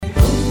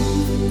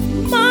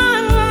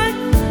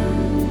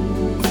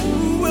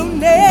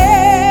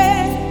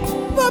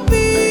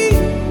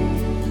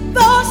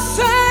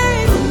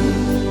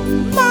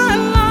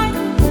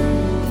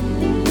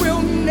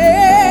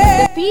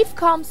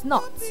comes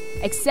not,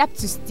 except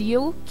to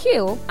steal,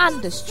 kill, and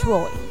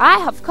destroy. I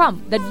have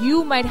come that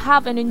you might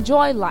have and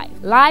enjoy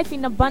life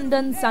in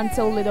abundance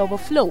until it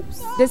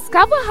overflows.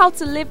 Discover how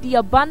to live the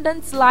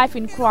abundant life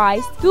in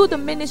Christ through the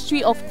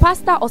ministry of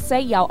Pastor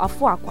Osei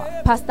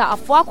Afuakwa. Pastor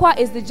Afuakwa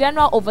is the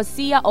General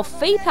Overseer of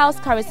Faith House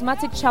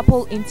Charismatic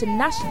Chapel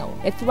International,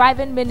 a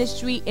thriving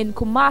ministry in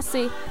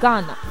Kumasi,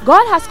 Ghana.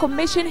 God has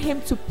commissioned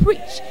him to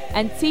preach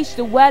and teach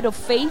the word of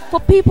faith for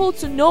people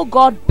to know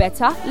God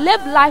better,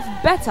 live life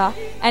better,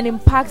 and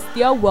impact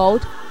their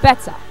world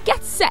better.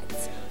 Get set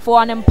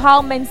for an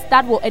empowerment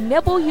that will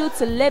enable you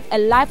to live a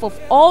life of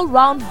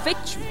all-round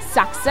victory,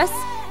 success,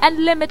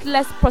 and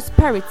limitless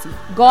prosperity.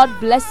 God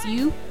bless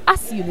you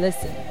as you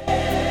listen.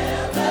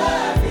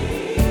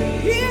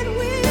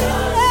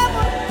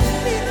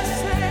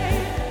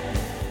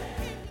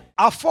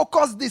 Our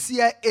focus this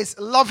year is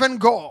loving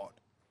God.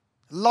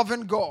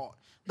 Loving God.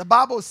 The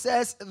Bible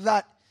says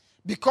that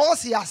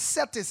because he has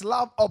set his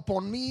love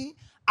upon me,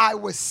 I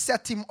will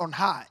set him on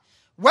high.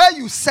 Where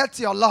you set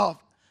your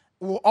love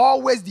will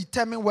always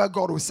determine where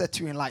God will set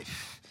you in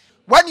life.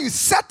 When you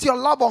set your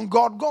love on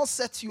God, God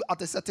sets you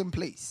at a certain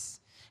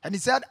place. And he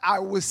said, I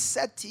will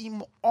set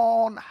him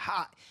on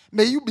high.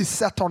 May you be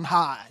set on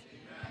high.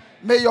 Amen.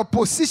 May your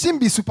position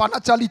be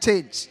supernaturally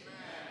changed.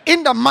 Amen.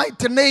 In the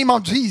mighty name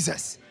of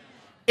Jesus.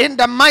 In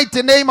the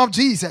mighty name of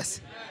Jesus.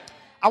 Amen.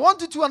 I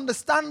want you to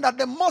understand that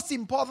the most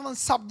important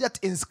subject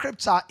in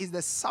scripture is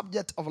the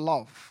subject of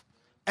love.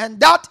 And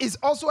that is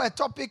also a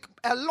topic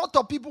a lot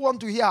of people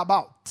want to hear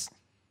about.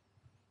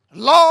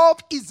 Love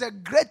is the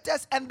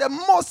greatest and the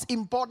most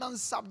important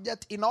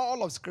subject in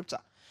all of scripture.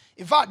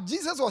 In fact,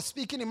 Jesus was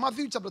speaking in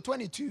Matthew chapter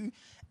 22,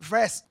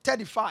 verse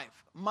 35.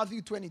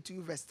 Matthew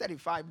 22, verse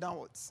 35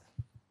 downwards.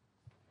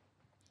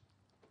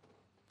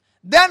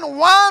 Then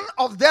one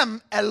of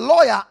them, a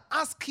lawyer,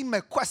 asked him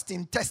a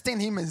question, testing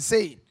him and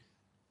saying,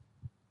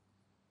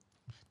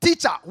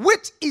 Teacher,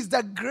 which is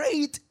the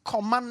great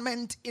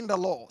commandment in the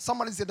law?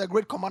 Somebody said the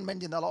great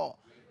commandment in the law.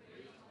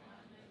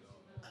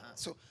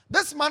 So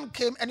this man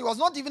came and he was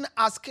not even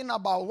asking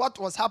about what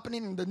was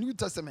happening in the New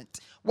Testament,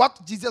 what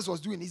Jesus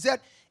was doing. He said,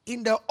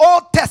 in the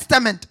Old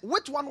Testament,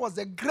 which one was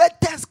the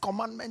greatest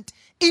commandment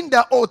in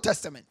the Old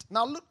Testament?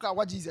 Now look at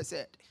what Jesus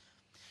said.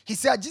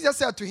 Jesus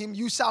said to him,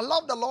 you shall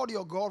love the Lord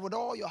your God with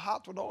all your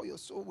heart, with all your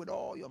soul, with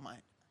all your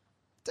mind.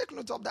 Take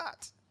note of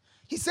that.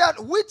 He said,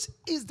 which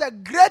is the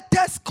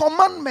greatest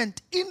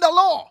commandment in the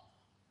law?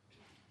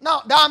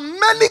 Now, there are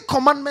many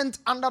commandments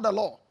under the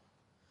law.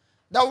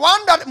 The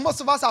one that most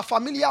of us are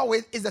familiar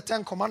with is the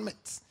Ten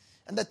Commandments.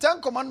 And the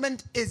Ten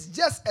Commandments is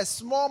just a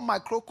small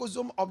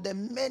microcosm of the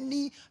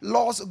many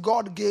laws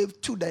God gave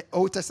to the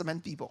Old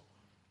Testament people.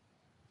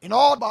 In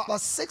all,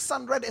 about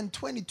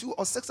 622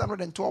 or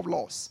 612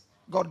 laws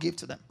God gave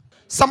to them.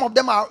 Some of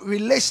them are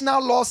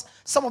relational laws.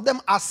 Some of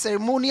them are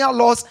ceremonial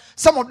laws.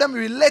 Some of them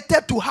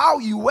related to how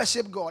you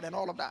worship God and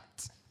all of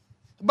that.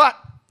 But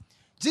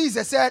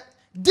Jesus said,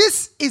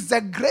 this is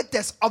the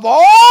greatest of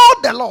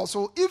all the laws.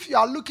 So if you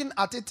are looking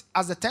at it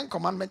as the 10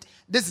 Commandments,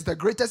 this is the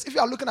greatest. If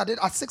you are looking at it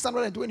as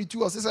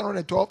 622 or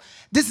 612,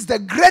 this is the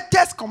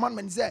greatest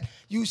commandment. He said,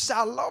 you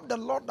shall love the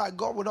Lord thy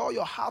God with all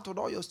your heart, with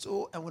all your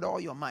soul, and with all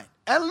your mind.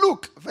 And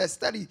look, verse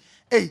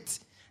 38.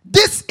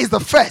 This is the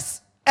first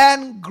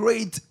and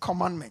great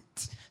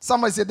commandment.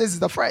 Somebody say this is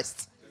the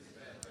first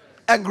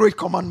and great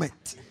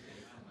commandment.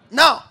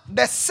 Now,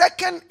 the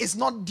second is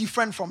not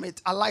different from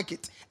it. I like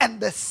it. And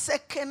the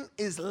second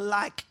is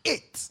like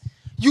it.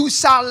 You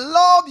shall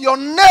love your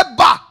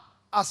neighbor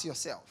as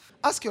yourself.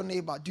 Ask your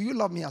neighbor, do you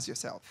love me as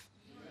yourself?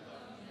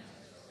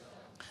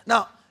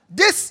 Now,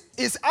 this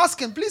is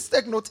asking, please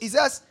take note. He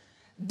says,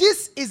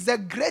 this is the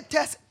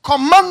greatest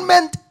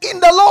commandment in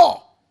the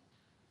law.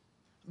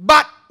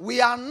 But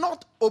we are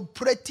not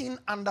operating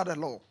under the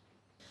law.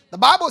 The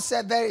Bible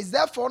said there is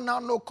therefore now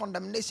no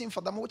condemnation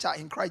for them which are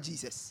in Christ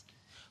Jesus.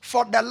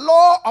 For the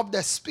law of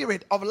the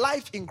Spirit of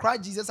life in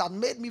Christ Jesus had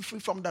made me free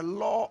from the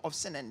law of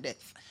sin and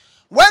death.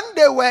 When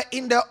they were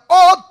in the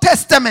Old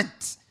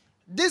Testament,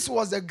 this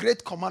was a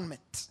great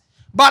commandment.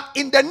 But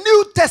in the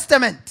New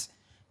Testament,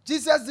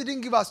 Jesus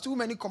didn't give us too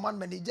many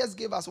commandments. He just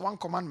gave us one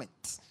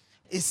commandment.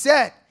 He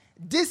said,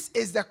 this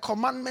is the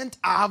commandment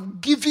I have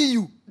given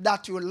you,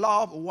 that you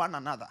love one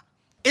another.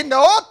 In the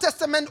Old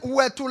Testament, we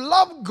were to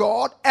love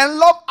God and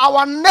love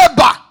our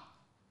neighbor.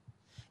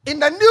 In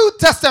the New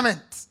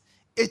Testament,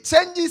 it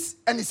changes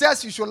and it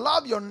says you should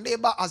love your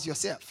neighbor as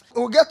yourself.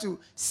 We'll get to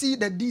see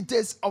the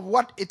details of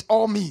what it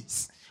all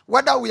means.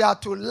 Whether we are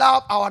to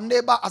love our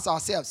neighbor as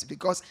ourselves.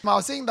 Because I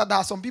was saying that there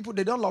are some people,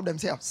 they don't love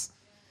themselves.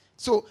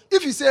 So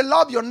if you say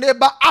love your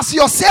neighbor as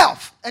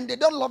yourself and they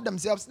don't love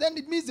themselves, then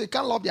it means they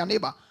can't love their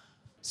neighbor.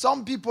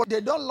 Some people,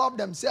 they don't love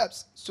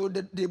themselves. So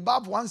they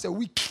bath once a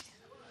week.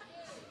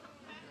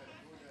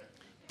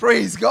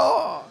 Praise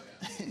God.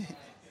 Yeah,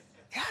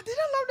 they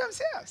don't love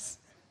themselves.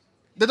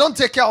 They don't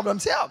take care of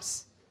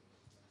themselves.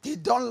 They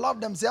don't love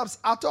themselves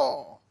at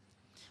all.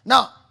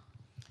 Now,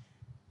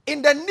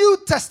 in the New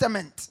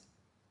Testament,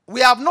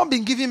 we have not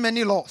been given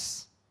many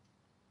laws.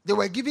 They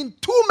were given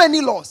too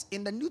many laws.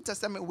 In the New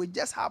Testament, we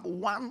just have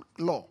one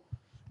law.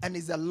 and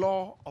it's the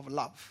law of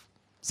love.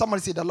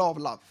 Somebody say the law of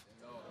love.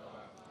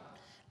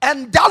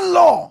 And that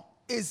law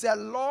is a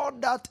law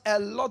that a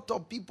lot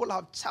of people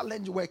have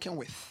challenged working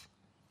with.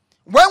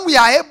 When we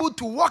are able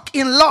to walk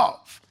in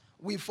love,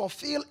 we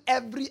fulfill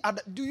every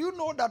other. Do you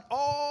know that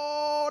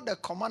all the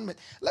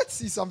commandments? Let's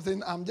see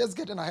something. I'm just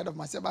getting ahead of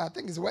myself, but I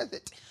think it's worth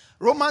it.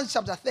 Romans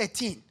chapter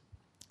 13.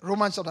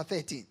 Romans chapter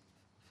 13.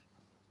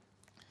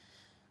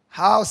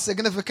 How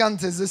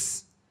significant is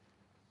this?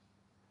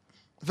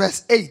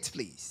 Verse 8,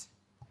 please.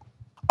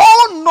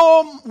 Owe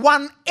no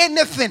one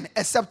anything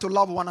except to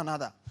love one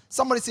another.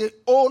 Somebody say,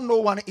 owe no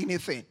one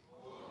anything.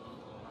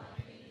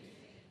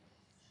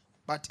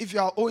 But if you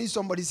are owing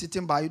somebody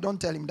sitting by, you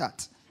don't tell him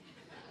that.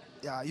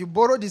 Yeah, you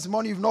borrowed this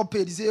money, you've not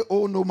paid. You say,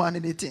 oh, no man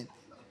anything.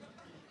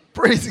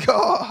 Praise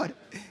God.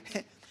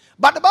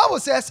 But the Bible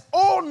says,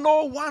 oh,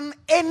 no one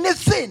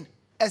anything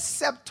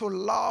except to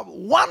love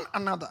one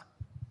another.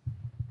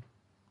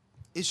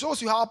 It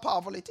shows you how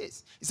powerful it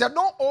is. He said,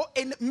 don't owe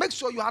make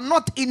sure you are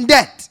not in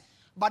debt.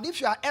 But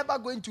if you are ever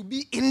going to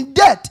be in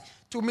debt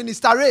to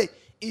Minister Ray,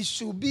 it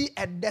should be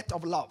a debt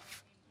of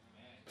love.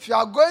 If you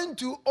are going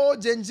to owe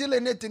Genjil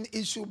anything,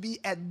 it should be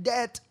a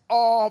debt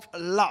of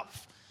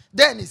love.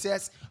 Then he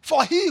says,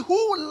 for he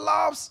who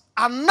loves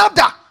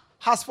another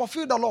has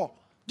fulfilled the law.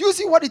 Do you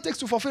see what it takes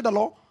to fulfill the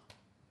law?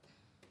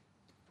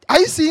 Are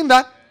you seeing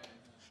that?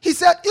 He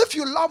said, if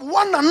you love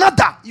one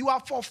another, you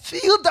have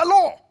fulfilled the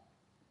law.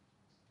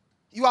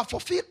 You have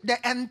fulfilled the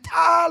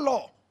entire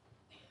law.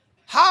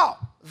 How?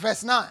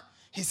 Verse 9.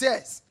 He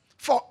says,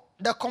 for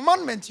the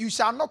commandment, you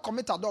shall not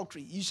commit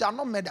adultery, you shall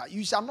not murder,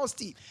 you shall not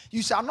steal,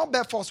 you shall not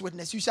bear false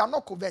witness, you shall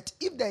not covet.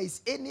 If there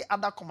is any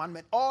other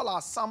commandment, all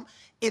are some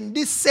in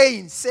this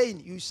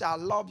saying, you shall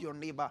love your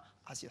neighbor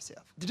as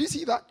yourself. Did you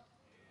see that?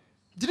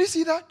 Did you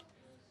see that?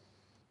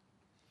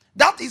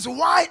 That is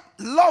why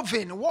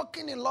loving,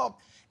 walking in love,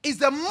 is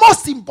the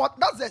most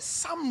important. That's the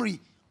summary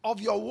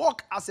of your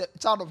walk as a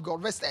child of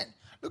God. Verse 10.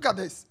 Look at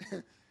this.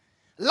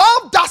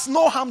 Love does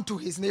no harm to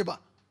his neighbor.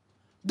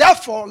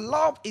 Therefore,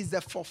 love is the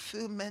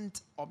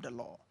fulfillment of the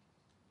law.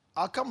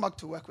 I'll come back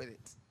to work with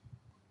it.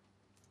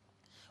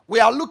 We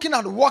are looking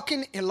at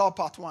walking in love,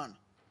 part 1.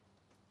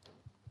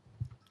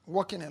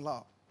 Walking in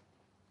love.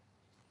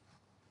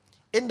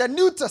 In the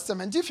New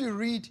Testament, if you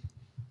read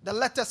the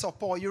letters of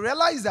Paul, you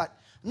realize that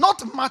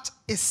not much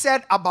is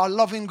said about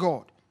loving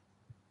God.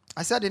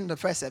 I said in the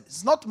first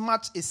episode, not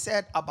much is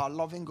said about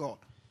loving God.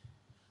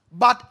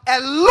 But a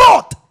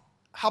lot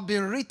have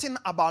been written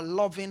about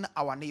loving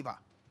our neighbor.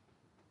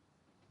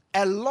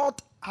 A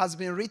lot has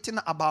been written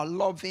about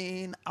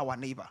loving our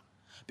neighbor.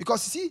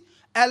 Because you see,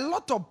 a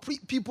lot of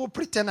people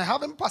pretend, I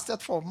haven't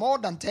pastored for more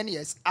than 10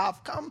 years.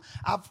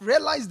 I've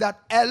realized that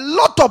a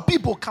lot of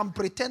people can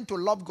pretend to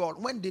love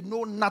God when they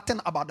know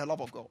nothing about the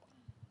love of God.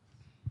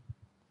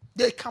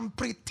 They can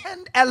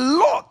pretend a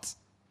lot.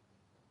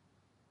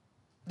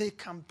 They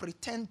can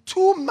pretend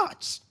too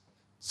much.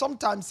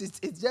 Sometimes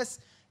it's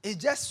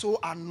just so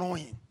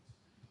annoying.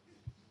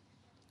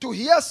 To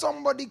hear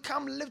somebody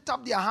come lift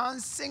up their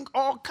hands, sing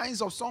all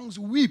kinds of songs,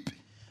 weep,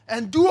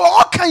 and do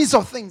all kinds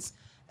of things.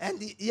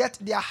 And yet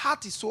their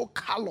heart is so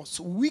callous,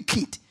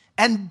 wicked,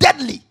 and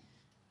deadly.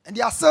 And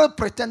they are still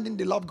pretending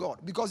they love God.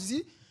 Because you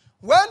see,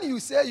 when you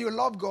say you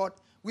love God,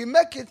 we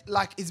make it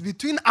like it's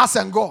between us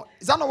and God.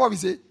 Is that not what we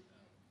say?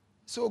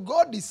 So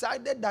God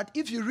decided that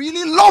if you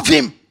really love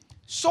him,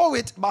 show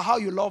it by how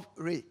you love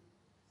Ray.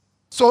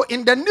 So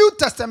in the New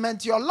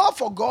Testament, your love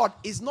for God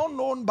is not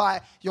known by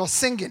your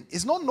singing.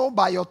 It's not known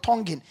by your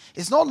tonguing.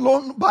 It's not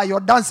known by your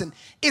dancing.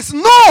 It's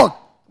known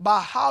by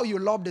how you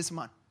love this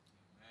man.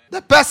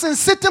 The person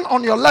sitting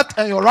on your left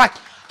and your right.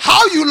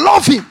 How you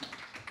love him.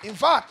 In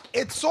fact,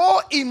 it's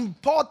so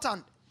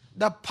important.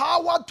 The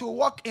power to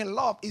walk in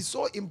love is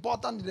so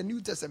important in the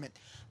New Testament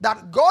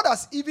that God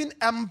has even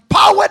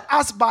empowered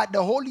us by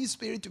the Holy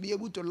Spirit to be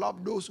able to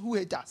love those who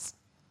hate us.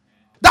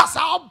 That's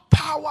how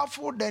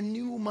powerful the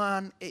new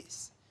man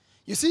is.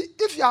 You see,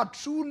 if you are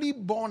truly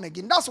born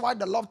again, that's why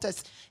the love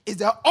test is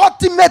the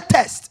ultimate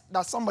test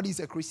that somebody is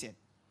a Christian.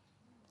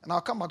 And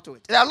I'll come back to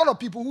it. There are a lot of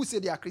people who say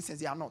they are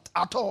Christians. They are not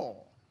at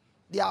all.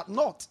 They are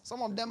not.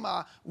 Some of them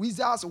are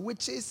wizards,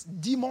 witches,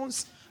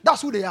 demons.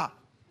 That's who they are.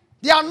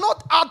 They are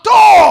not at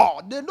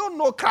all. They don't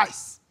know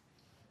Christ.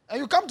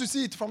 And you come to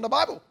see it from the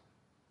Bible.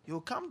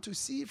 You come to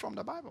see it from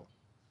the Bible.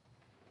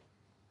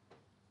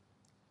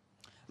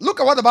 Look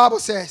at what the Bible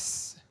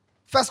says.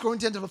 1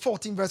 Corinthians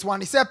 14 verse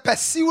 1. It said,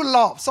 pursue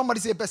love. Somebody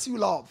say, pursue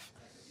love.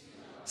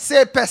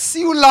 Say,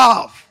 pursue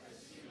love.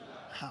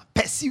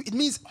 Pursue. It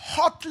means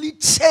hotly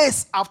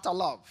chase after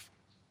love.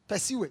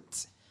 Pursue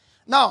it.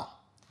 Now,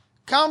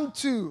 come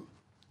to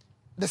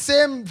the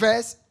same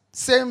verse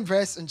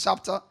in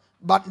chapter,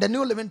 but the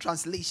New Living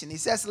Translation. It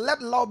says, let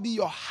love be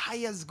your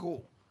highest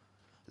goal.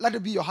 Let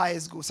it be your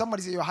highest goal.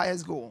 Somebody say your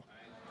highest goal.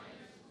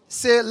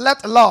 Say,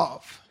 let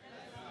love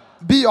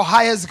be your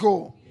highest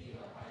goal.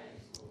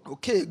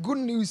 Okay, good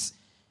news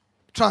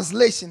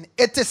translation.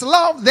 It is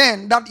love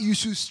then that you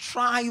should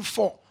strive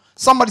for.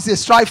 Somebody say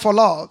strive for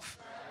love.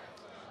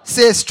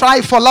 Say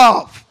strive for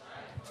love.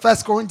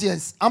 First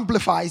Corinthians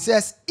Amplify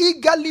says,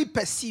 eagerly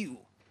pursue.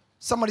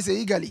 Somebody say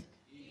eagerly.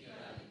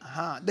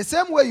 The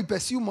same way you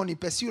pursue money,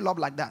 pursue love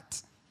like that.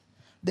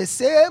 The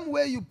same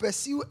way you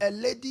pursue a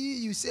lady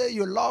you say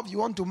you love, you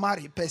want to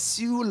marry,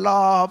 pursue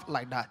love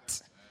like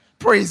that.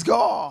 Praise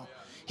God.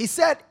 He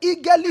said,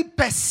 eagerly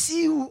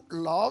pursue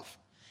love.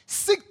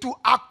 Seek to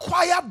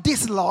acquire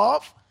this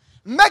love.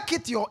 Make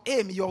it your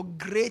aim, your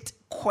great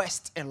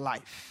quest in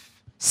life.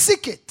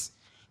 Seek it.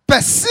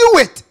 Pursue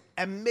it.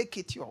 And make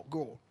it your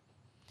goal.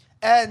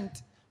 And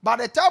by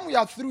the time we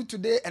are through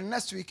today and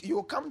next week, you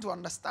will come to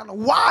understand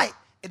why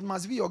it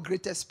must be your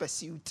greatest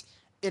pursuit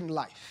in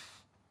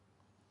life.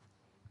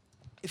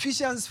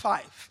 Ephesians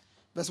 5,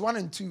 verse 1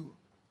 and 2.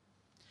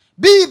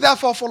 Be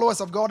therefore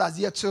followers of God as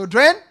dear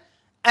children,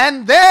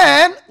 and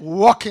then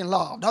walk in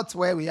love. That's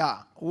where we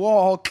are.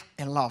 Walk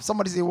in love.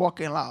 Somebody say walk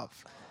in love.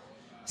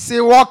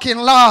 Say walk in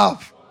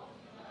love.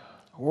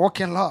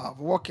 Walk in love.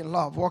 Walk in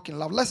love. Walk in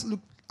love. Let's look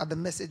at the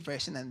Message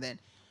version and then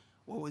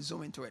we'll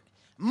zoom into it.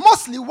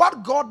 Mostly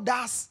what God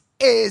does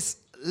is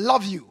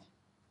love you.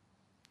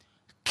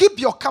 Keep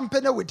your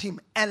company with him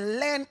and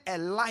learn a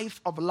life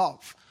of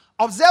love.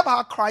 Observe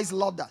how Christ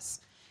loved us.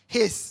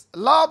 His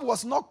love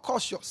was not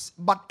cautious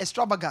but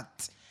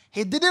extravagant.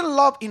 He didn't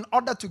love in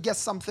order to get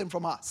something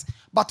from us,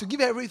 but to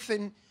give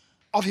everything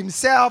of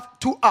himself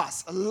to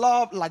us.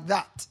 Love like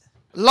that.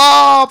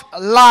 Love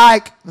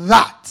like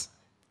that.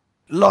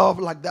 Love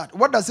like that.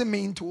 What does it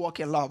mean to walk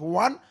in love?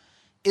 One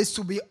is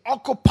to be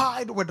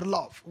occupied with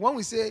love. When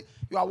we say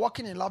you are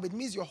walking in love, it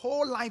means your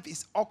whole life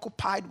is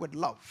occupied with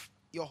love.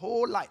 Your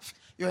whole life,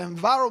 your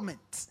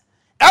environment.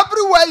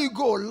 Everywhere you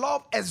go,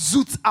 love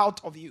exudes out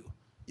of you.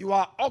 You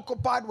are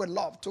occupied with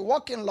love. To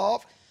walk in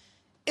love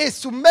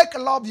is to make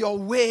love your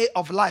way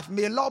of life.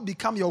 May love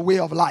become your way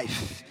of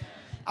life.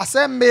 I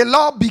said, may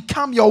love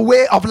become your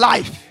way of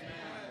life.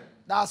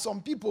 There are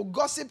some people,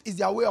 gossip is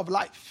their way of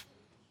life.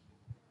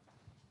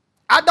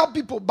 Other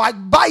people,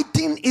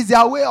 backbiting is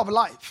their way of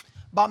life.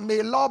 But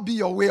may love be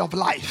your way of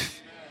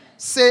life. Amen.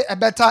 Say a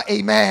better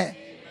amen. Amen.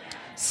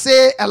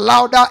 Say a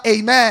louder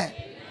amen. Amen.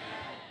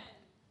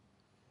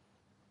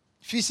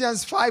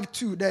 Ephesians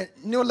 5:2, the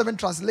New Living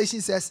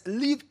Translation says,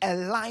 live a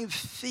life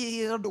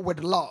filled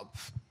with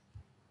love.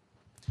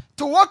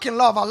 To walk in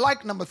love, I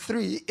like number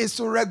 3, is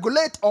to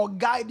regulate or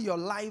guide your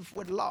life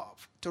with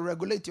love. To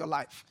regulate your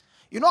life.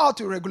 You know how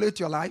to regulate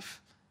your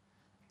life?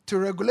 To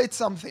regulate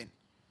something.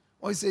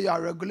 When you say you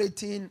are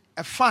regulating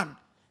a fan,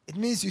 it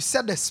means you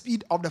set the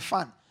speed of the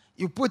fan.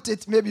 You put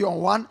it maybe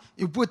on 1,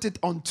 you put it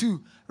on 2.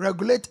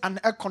 Regulate an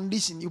air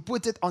condition. You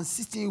put it on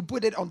 16, you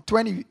put it on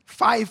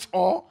 25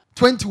 or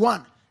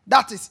 21.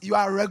 That is, you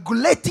are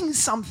regulating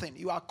something.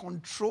 You are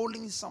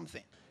controlling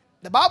something.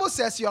 The Bible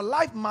says your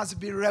life must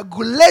be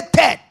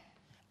regulated.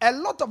 A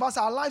lot of us,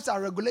 our lives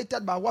are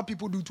regulated by what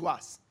people do to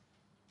us,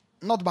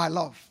 not by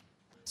love.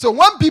 So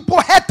when people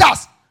hate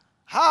us,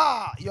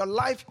 your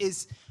life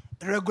is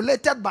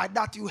regulated by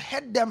that. You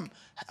hate them.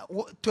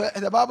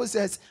 The Bible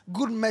says,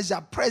 good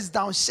measure, pressed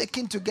down,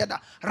 shaking together,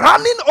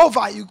 running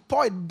over, you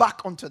pour it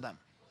back onto them.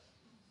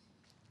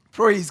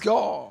 Praise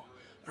God.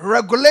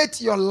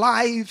 Regulate your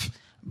life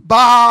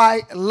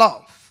by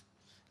love.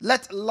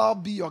 Let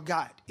love be your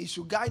guide. It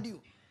should guide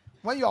you.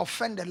 When you are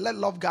offended, let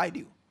love guide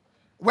you.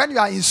 When you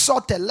are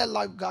insulted, let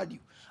love guide you.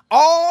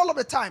 All of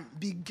the time,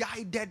 be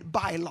guided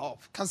by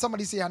love. Can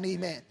somebody say an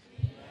amen?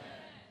 Amen.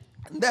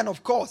 And then,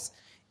 of course,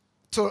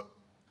 to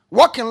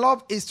walk in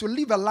love is to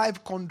live a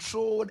life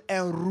controlled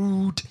and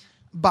ruled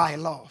by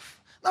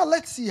love. Now,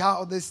 let's see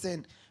how this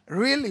thing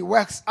really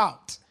works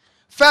out.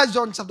 1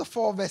 John chapter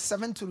 4, verse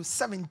 7 to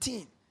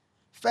 17.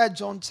 1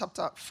 John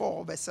chapter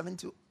 4, verse 7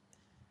 to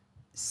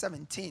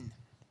 17.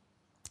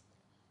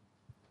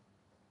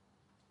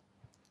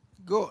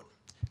 Good.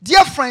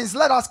 Dear friends,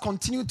 let us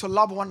continue to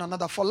love one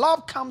another, for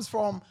love comes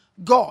from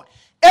God.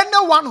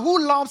 Anyone who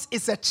loves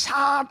is a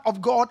child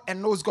of God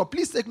and knows God.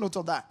 Please take note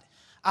of that.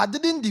 I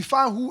didn't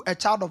define who a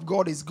child of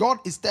God is. God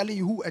is telling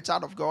you who a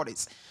child of God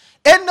is.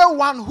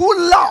 Anyone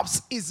who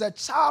loves is a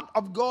child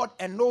of God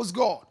and knows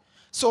God.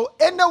 So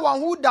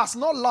anyone who does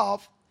not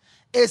love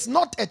is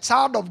not a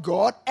child of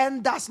God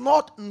and does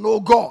not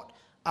know God.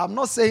 I'm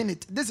not saying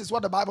it. This is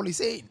what the Bible is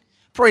saying.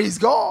 Praise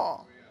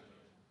God.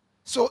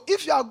 So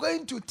if you are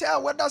going to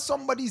tell whether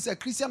somebody is a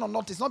Christian or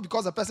not, it's not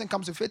because the person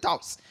comes to Faith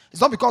House. It's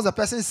not because the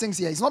person sings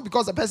here. It's not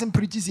because the person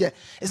preaches here.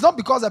 It's not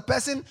because the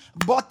person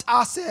bought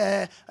us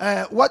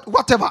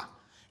whatever.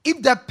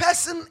 If the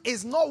person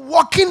is not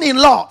walking in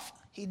love,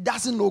 he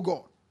doesn't know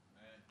God.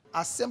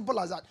 As simple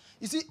as that.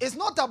 You see, it's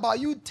not about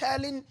you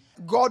telling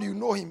God you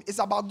know him. It's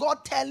about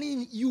God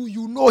telling you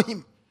you know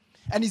him.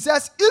 And he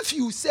says, if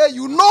you say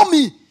you know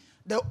me,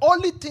 the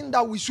only thing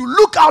that we should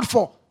look out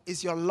for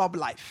is your love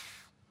life.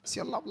 It's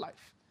your love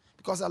life.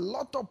 Because a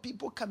lot of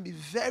people can be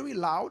very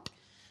loud,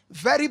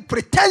 very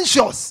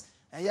pretentious,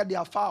 and yet they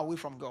are far away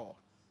from God.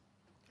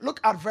 Look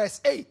at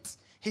verse 8.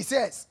 He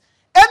says,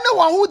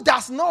 anyone who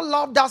does not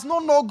love does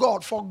not know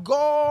God, for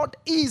God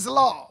is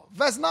love.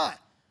 Verse 9.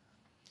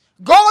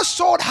 God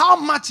showed how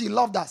much he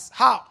loved us.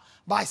 How?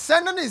 by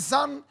sending his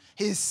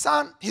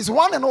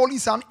one and only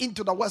son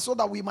into the world so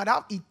that we might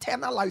have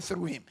eternal life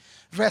through him.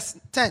 Verse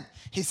 10,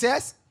 he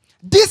says,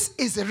 this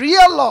is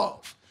real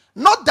love,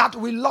 not that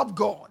we love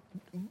God,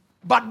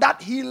 but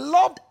that he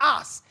loved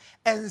us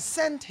and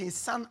sent his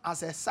son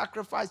as a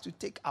sacrifice to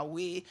take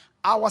away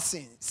our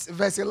sins.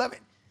 Verse 11,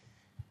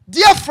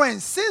 dear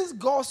friends, since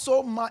God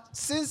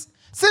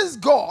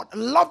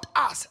loved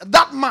us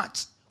that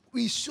much,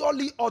 we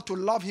surely ought to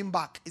love him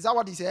back. Is that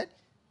what he said?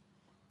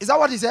 Is that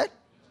what he said?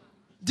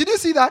 Did you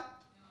see that?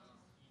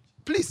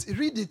 Please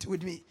read it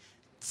with me.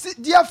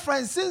 Dear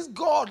friends, since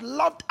God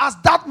loved us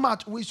that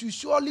much, we should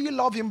surely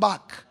love him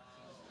back.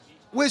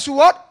 We should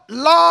what?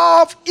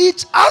 Love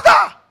each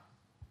other.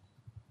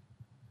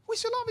 We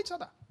should love each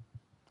other.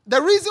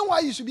 The reason why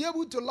you should be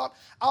able to love,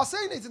 I was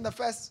saying it in the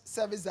first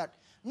service that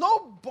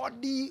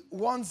nobody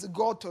wants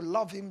God to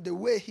love him the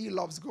way he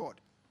loves God.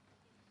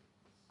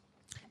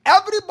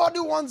 Everybody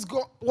wants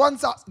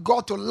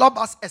God to love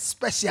us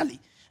especially.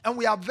 And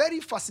we are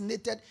very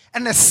fascinated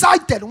and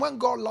excited when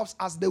God loves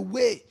us the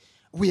way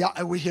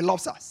he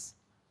loves us.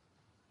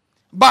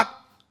 But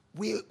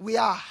we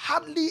are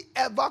hardly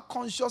ever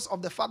conscious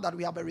of the fact that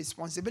we have a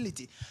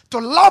responsibility to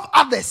love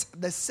others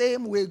the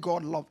same way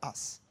God loved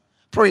us.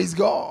 Praise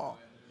God.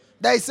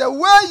 There is a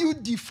way you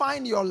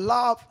define your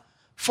love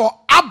for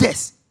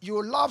others.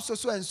 You love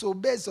so and so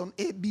based on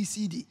A, B,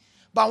 C, D.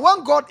 But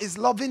when God is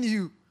loving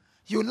you,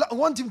 you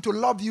want him to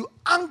love you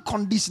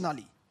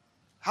unconditionally.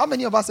 How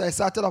many of us are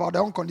excited about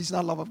the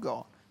unconditional love of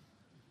God?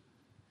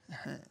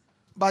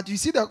 But you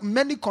see the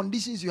many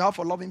conditions you have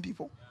for loving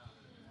people.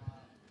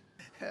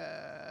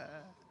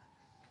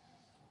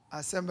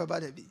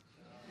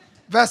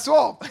 Verse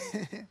 12.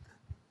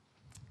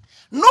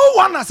 No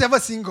one has ever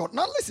seen God.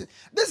 Now listen,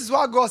 this is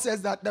why God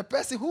says that the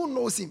person who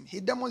knows him, he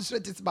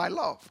demonstrates it by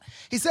love.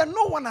 He said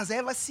no one has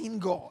ever seen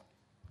God.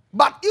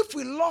 But if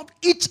we love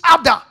each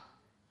other,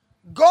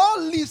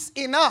 God lives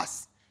in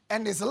us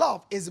and his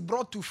love is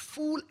brought to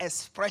full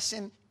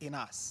expression in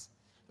us.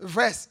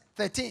 Verse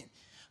 13.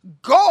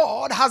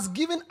 God has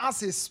given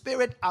us his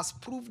spirit as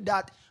proof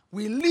that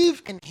we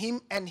live in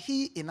him and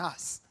he in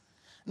us.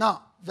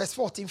 Now, verse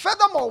 14.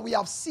 Furthermore, we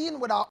have seen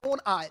with our own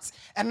eyes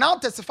and now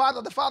testify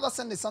that the Father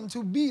sent his Son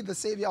to be the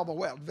Savior of the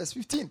world. Verse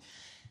 15.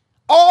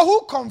 All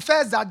who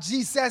confess that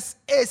Jesus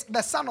is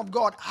the Son of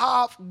God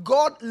have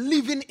God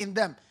living in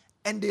them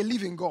and they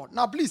live in God.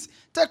 Now, please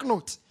take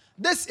note.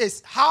 This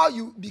is how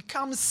you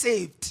become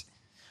saved.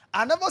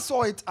 I never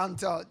saw it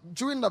until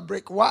during the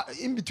break,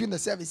 in between the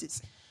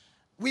services.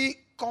 We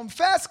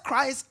confess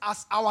Christ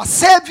as our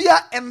Savior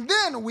and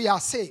then we are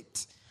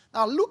saved.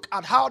 Now look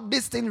at how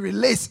this thing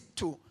relates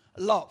to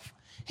love.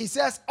 He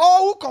says,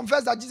 all who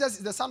confess that Jesus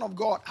is the Son of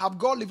God have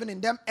God living in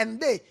them and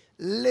they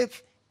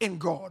live in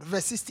God.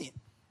 Verse 16.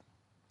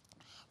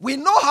 We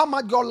know how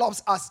much God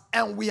loves us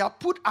and we have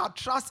put our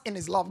trust in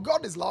his love.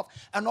 God is love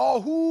and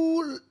all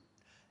who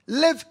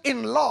live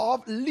in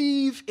love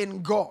live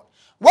in God.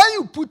 When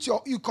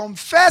you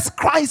confess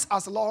Christ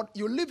as Lord,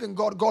 you live in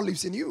God, God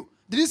lives in you.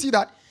 Did you see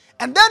that?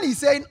 And then he's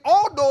saying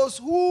all those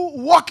who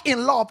walk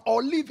in love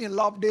or live in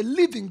love, they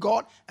live in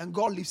God and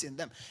God lives in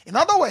them. In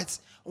other words,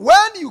 when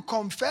you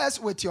confess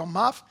with your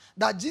mouth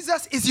that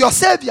Jesus is your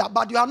Savior,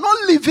 but you are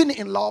not living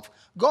in love,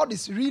 God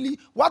is really,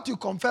 what you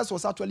confess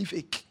was actually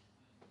fake.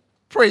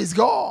 Praise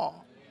God.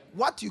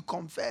 What you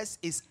confess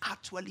is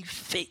actually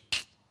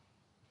fake.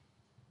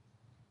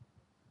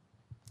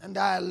 And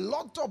there are a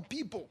lot of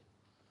people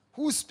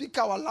who speak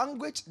our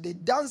language, they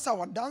dance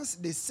our dance,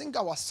 they sing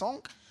our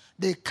song,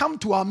 they come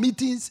to our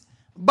meetings,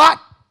 but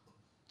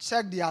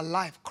check their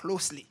life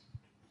closely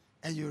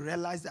and you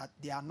realize that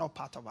they are not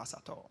part of us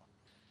at all.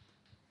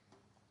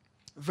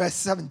 Verse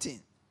 17.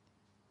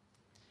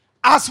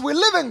 As we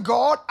live in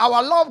God,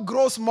 our love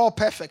grows more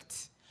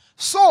perfect.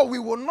 So we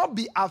will not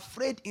be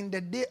afraid in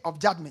the day of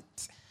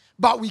judgment,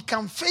 but we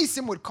can face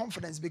him with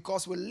confidence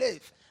because we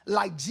live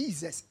like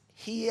Jesus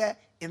here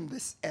in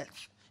this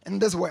earth, in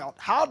this world.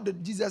 How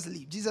did Jesus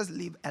live? Jesus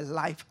lived a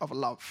life of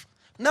love.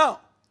 Now,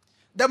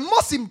 the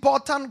most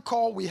important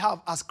call we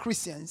have as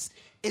Christians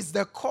is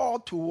the call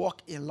to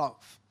walk in love.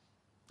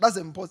 That's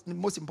the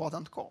most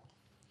important call.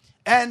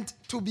 And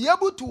to be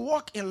able to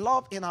walk in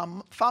love in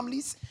our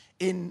families,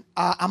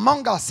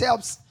 among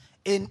ourselves,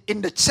 in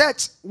the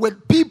church,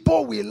 with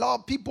people we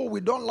love, people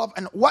we don't love,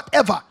 and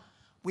whatever,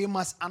 we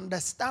must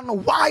understand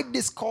why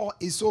this call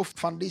is so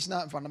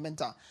foundational and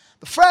fundamental.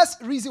 The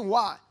first reason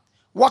why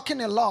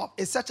walking in love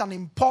is such an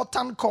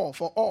important call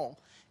for all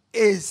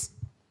is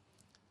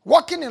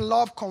walking in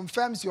love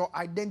confirms your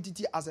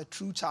identity as a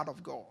true child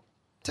of God.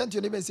 Turn to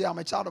your neighbor and say, I'm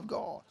a child of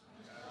God.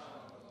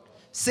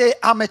 Say,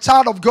 I'm a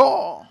child of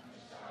God.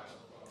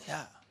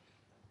 Yeah.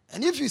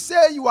 And if you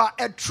say you are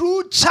a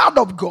true child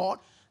of God,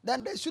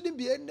 then there shouldn't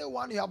be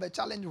anyone you have a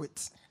challenge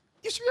with.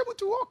 You should be able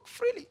to walk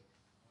freely.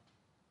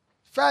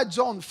 1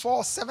 John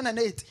 4, 7 and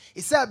 8.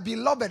 He said,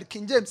 beloved,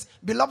 King James,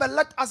 beloved,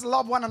 let us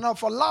love one another,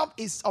 for love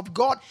is of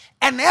God,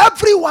 and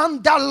everyone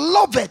that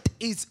loveth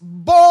is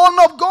born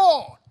of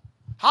God.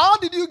 How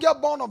did you get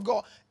born of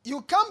God?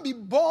 You can't be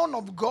born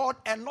of God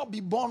and not be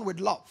born with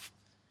love.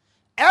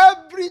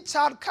 Every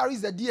child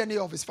carries the DNA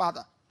of his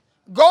father.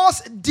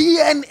 God's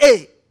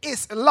DNA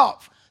is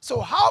love. So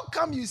how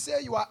come you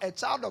say you are a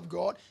child of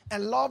God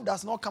and love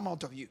does not come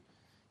out of you?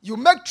 You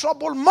make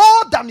trouble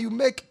more than you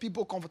make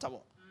people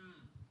comfortable.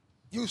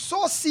 You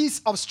sow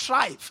seeds of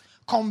strife,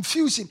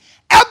 confusion.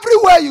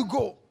 Everywhere you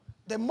go,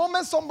 the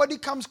moment somebody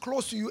comes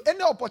close to you,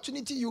 any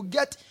opportunity you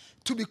get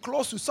to be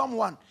close to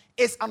someone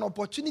is an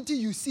opportunity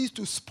you seize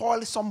to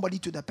spoil somebody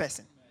to the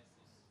person.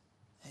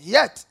 And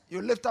yet,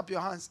 you lift up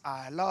your hands.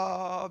 I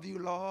love you,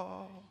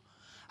 Lord.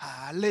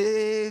 I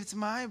lift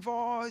my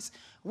voice.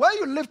 When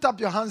you lift up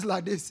your hands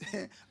like this,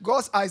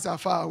 God's eyes are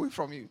far away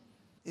from you.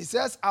 He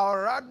says, I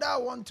would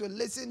rather want to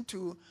listen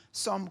to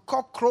some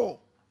cock crow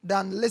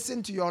than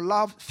listen to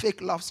your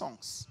fake love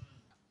songs.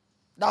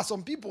 There are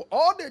some people,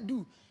 all they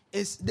do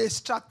is they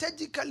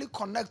strategically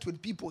connect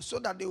with people so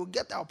that they will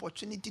get the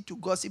opportunity to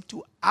gossip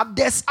to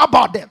others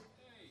about them.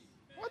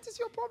 What is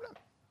your problem?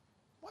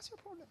 What's your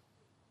problem?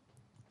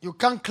 You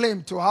can't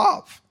claim to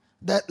have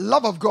the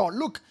love of God.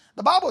 Look,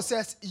 the Bible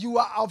says you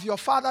are of your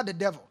father, the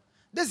devil.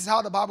 This is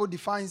how the Bible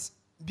defines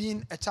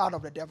being a child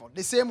of the devil.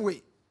 The same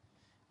way.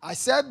 I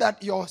said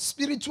that your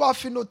spiritual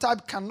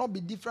phenotype cannot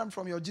be different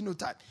from your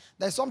genotype.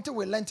 There's something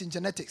we learned in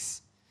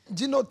genetics.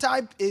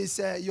 Genotype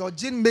is your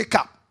gene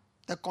makeup,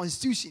 the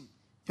constitution,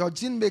 your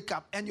gene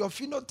makeup. And your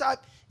phenotype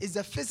is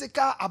the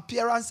physical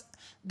appearance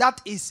that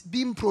is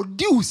being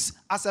produced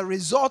as a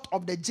result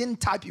of the gene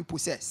type you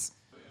possess.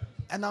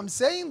 And I'm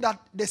saying that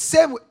the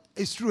same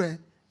is true. Eh?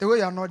 The way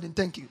you are nodding,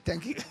 thank you.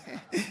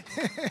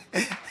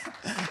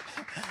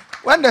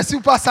 When the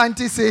super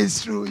scientist says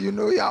it's true, you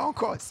know you're on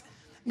course.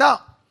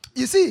 Now,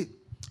 you see,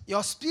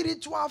 your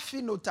spiritual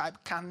phenotype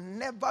can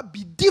never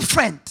be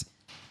different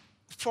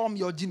from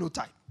your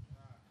genotype.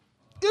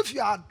 If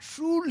you are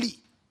truly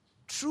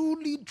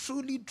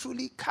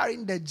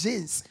carrying the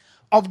genes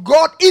of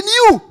God in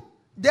you,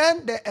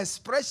 then the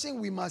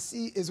expression we must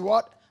see is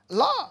what?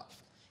 Love.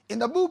 In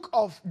the book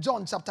of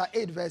John chapter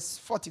 8 verse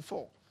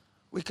 44,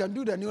 we can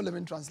do the New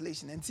Living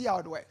Translation and see how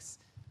it works.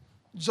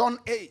 John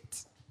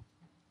 8.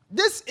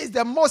 This is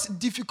the most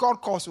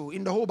difficult course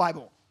in the whole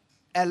Bible.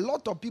 A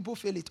lot of people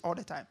fail it all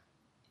the time.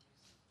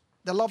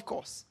 The love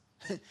course.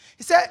 He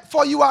said,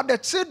 for you are the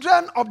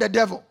children of the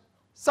devil.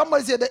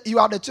 Somebody said that you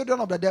are the children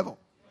of the devil.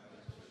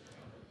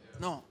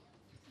 No.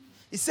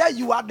 He said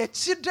you are the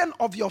children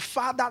of your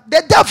father,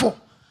 the devil.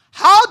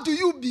 How do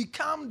you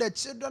become the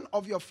children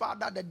of your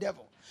father, the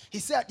devil? He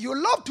said you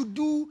love to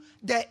do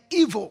the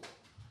evil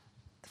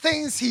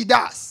things he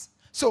does.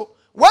 So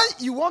when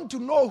you want to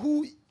know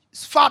whose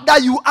father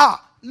you are,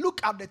 look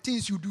at the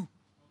things you do.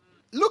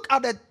 Look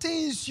at the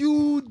things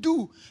you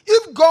do.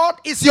 If God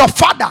is your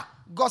father,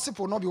 gossip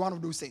will not be one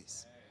of those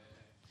things.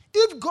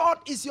 If God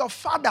is your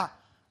father,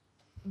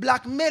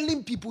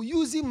 blackmailing people,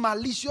 using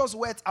malicious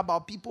words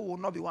about people will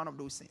not be one of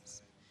those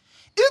things.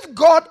 If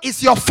God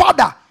is your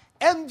father,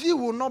 envy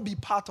will not be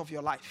part of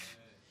your life.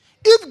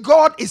 If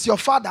God is your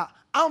father,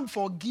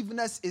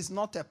 unforgiveness is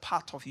not a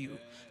part of you.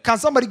 Can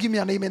somebody give me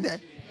an amen there?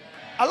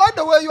 I like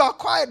the way you are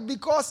quiet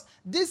because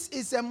this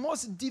is a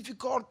most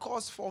difficult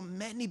course for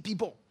many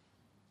people.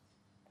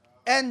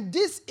 And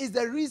this is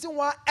the reason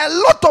why a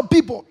lot of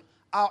people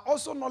are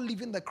also not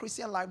living the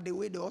Christian life the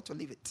way they ought to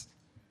live it.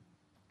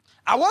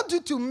 I want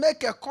you to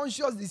make a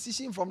conscious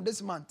decision from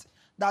this month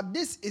that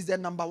this is the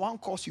number one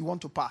course you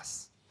want to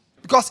pass.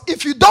 Because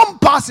if you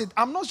don't pass it,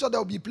 I'm not sure there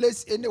will be a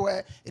place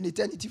anywhere in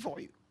eternity for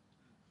you.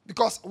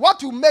 Because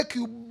what will make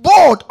you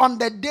bold on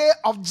the day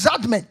of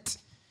judgment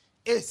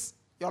is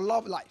your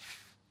love life.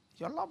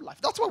 Your love life.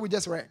 That's what we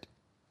just read.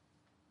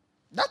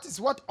 That is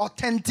what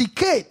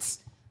authenticates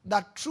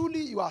that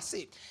truly you are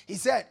saved. He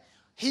said,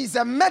 he's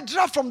a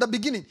murderer from the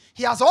beginning.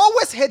 He has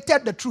always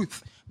hated the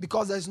truth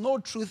because there's no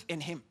truth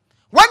in him.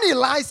 When he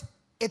lies,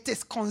 it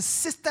is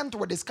consistent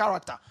with his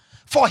character.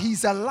 For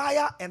he's a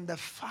liar and the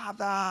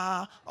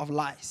father of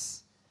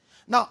lies.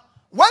 Now,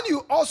 when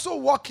you also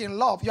walk in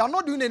love, you are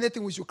not doing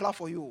anything which will clap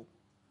for you.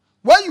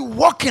 When you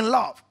walk in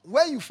love,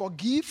 when you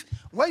forgive,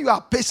 when you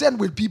are patient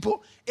with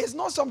people, it's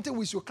not something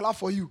which will clap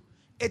for you.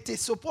 It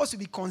is supposed to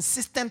be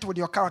consistent with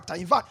your character.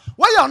 In fact,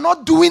 when you are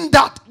not doing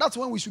that, that's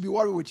when we should be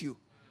worried with you.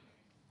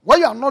 When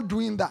you are not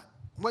doing that,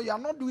 when you are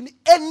not doing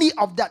any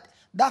of that,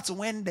 that's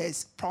when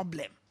there's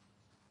problem.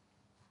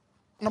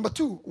 Number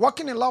 2,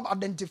 walking in love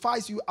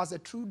identifies you as a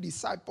true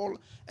disciple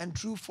and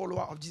true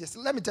follower of Jesus.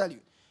 Let me tell you.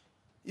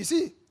 You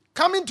see,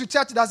 coming to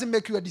church doesn't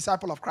make you a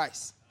disciple of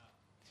Christ.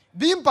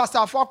 Being Pastor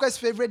Afokwe's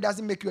favorite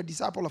doesn't make you a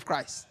disciple of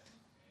Christ.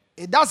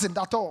 It doesn't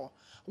at all.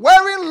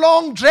 Wearing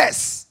long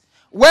dress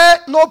where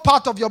no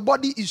part of your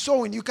body is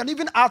showing. You can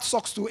even add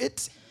socks to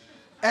it.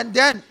 And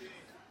then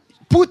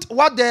put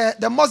what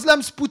the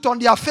Muslims put on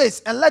their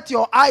face and let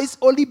your eyes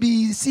only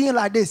be seen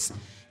like this.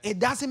 It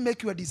doesn't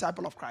make you a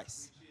disciple of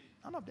Christ.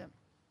 None of them.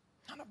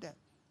 None of them.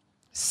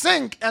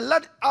 Sing and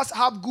let us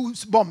have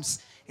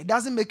goosebumps. It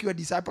doesn't make you a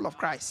disciple of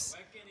Christ.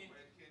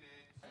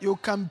 You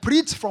can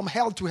preach from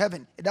hell to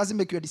heaven. It doesn't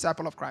make you a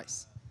disciple of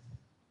Christ.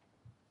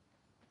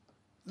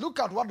 Look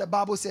at what the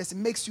Bible says. It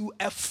makes you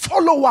a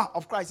follower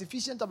of Christ.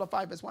 Ephesians chapter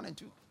 5 verse 1 and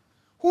 2.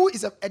 Who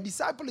is a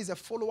disciple is a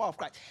follower of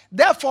Christ.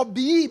 Therefore,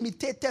 be ye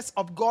imitators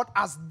of God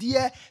as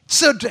dear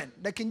children.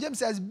 The King James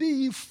says, be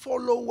ye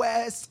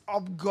followers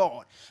of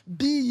God.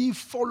 Be ye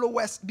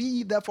followers, be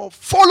ye therefore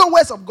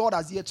followers of God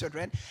as dear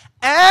children.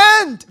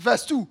 And,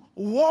 verse 2,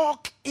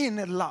 walk in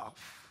love.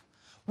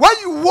 When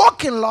you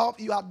walk in love,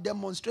 you are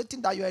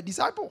demonstrating that you are a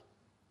disciple.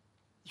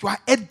 You are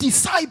a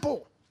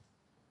disciple.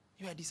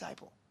 You are a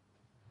disciple.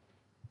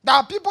 There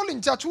are people in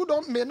church who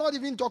may not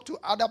even talk to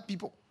other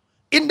people.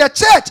 In the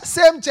church,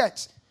 same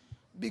church.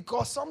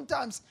 Because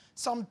sometimes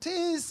some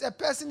things a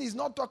person is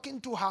not talking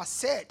to has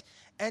said,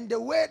 and the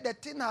way the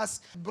thing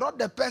has brought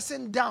the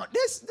person down,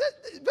 there's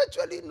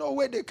virtually no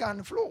way they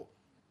can flow.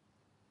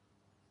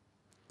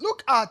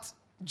 Look at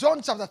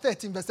John chapter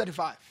 13, verse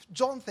 35.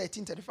 John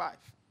 13, 35.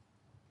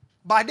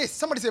 By this.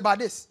 Somebody say by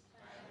this.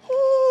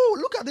 Oh,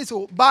 look at this.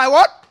 Oh, by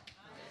what?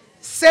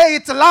 Say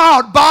it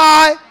loud.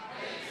 By.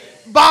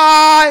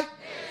 By.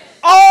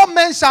 All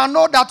men shall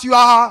know that you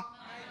are.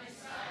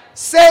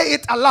 Say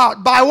it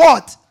aloud. By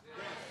what?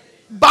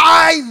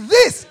 By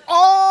this,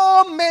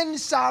 all men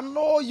shall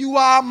know you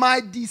are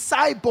my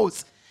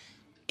disciples.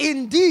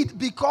 Indeed,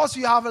 because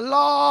you have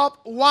loved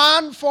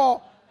one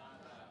for.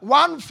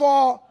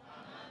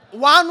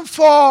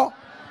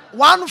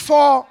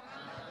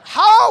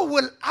 How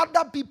will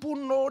other people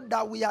know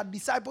that we are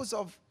disciples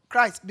of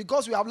Christ?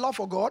 Because we have love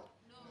for God?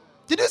 No.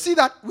 Did you see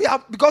that?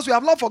 Because we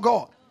have love for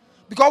God.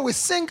 Because we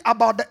sing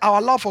about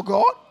our love for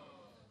God.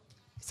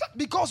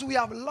 Because we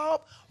have love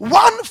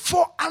one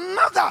for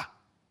another.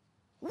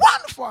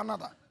 One for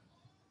another.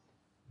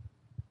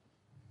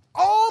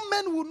 All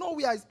men will know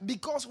we are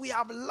because we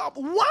have love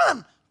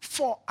one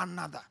for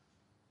another.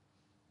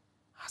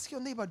 Ask your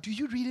neighbor, do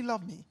you really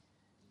love me?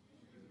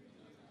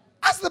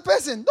 Ask the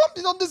person.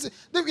 Don't listen.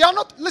 We are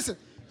not, listen,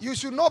 you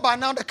should know by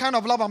now the kind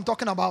of love I'm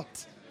talking about.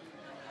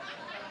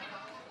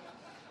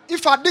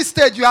 If at this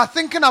stage you are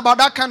thinking about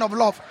that kind of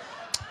love,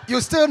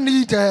 you still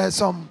need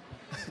some.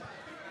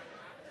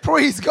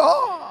 Praise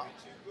God.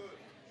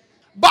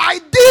 By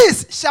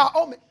this shall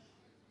all men.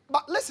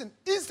 But listen,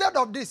 instead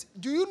of this,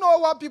 do you know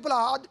what people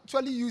are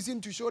actually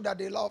using to show that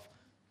they love?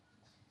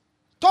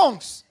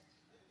 Tongues.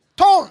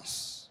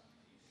 Tongues.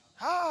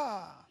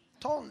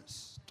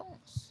 Tongues.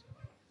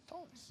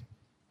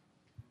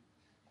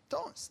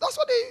 That's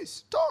what they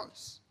use.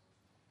 Tongues.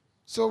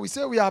 So we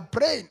say we are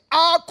praying.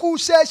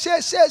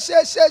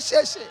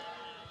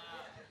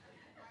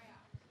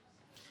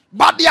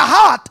 But their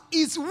heart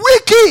is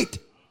wicked.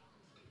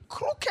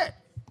 Crooked.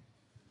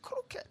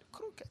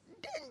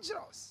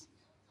 Dangerous.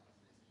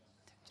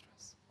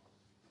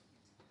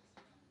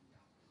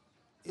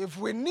 If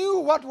we knew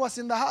what was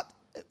in the heart,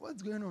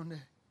 what's going on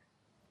there?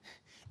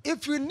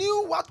 If we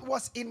knew what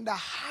was in the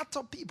heart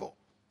of people,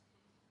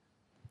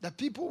 the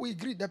people we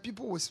greet, the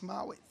people we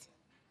smile with.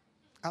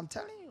 I'm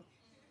telling you.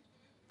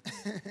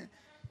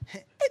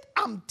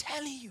 I'm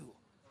telling you.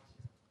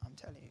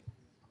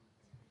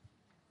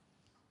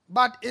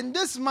 But in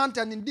this month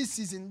and in this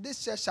season,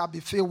 this church shall be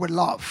filled with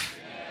love.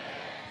 Yeah.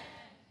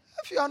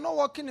 If you are not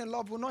walking in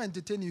love, we'll not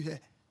entertain you here.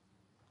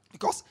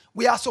 Because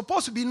we are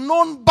supposed to be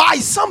known by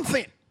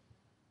something.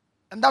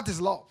 And that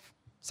is love.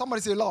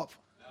 Somebody say love.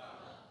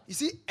 You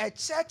see, a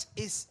church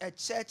is a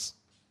church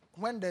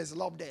when there's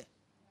love there.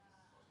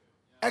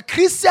 A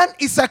Christian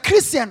is a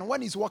Christian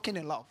when he's walking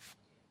in love.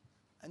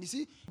 And you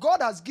see,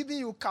 God has given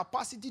you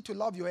capacity to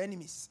love your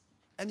enemies.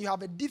 And you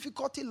have a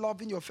difficulty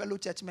loving your fellow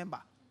church member.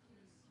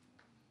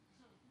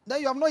 Then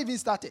you have not even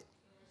started.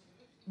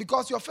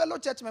 Because your fellow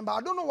church member,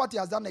 I don't know what he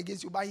has done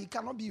against you, but he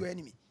cannot be your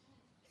enemy.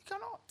 He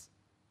cannot.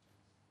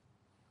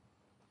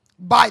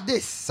 By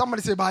this.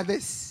 Somebody say by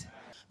this.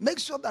 Make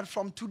sure that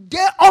from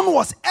today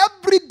onwards,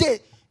 every day,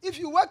 if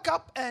you wake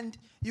up and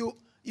you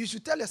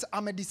should tell yourself,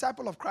 I'm a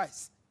disciple of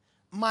Christ.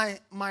 My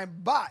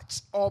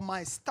badge or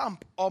my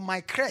stamp or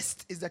my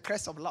crest is the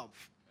crest of love.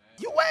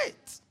 You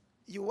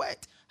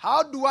wait.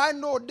 How do I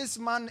know this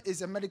man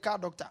is a medical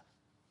doctor?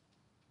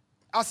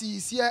 As he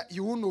is here,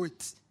 you will know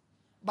it.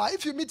 But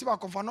if you meet him at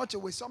Confanoche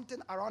with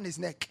something around his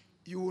neck,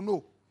 you will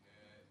know.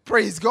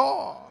 Praise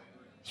God.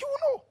 You will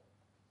know.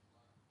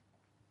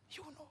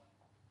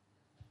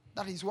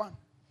 That is one.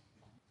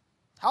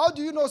 How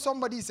do you know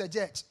somebody is a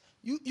judge?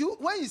 You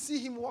when you see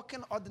him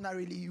walking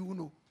ordinarily, you will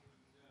know.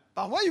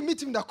 But when you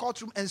meet him in the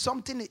courtroom and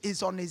something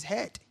is on his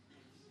head,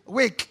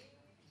 wake,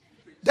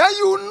 then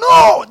you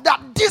know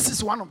that this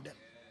is one of them.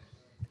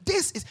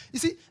 This is, you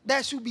see,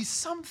 there should be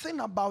something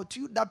about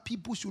you that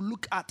people should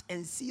look at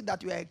and see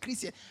that you are a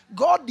Christian.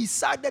 God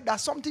decided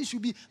that something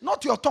should be,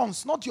 not your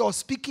tongues, not your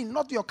speaking,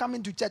 not your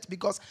coming to church,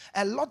 because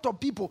a lot of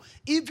people,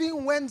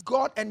 even when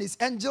God and his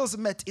angels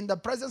met in the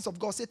presence of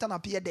God, Satan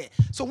appeared there.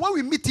 So when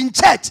we meet in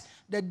church,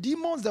 the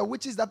demons, the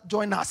witches that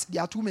join us,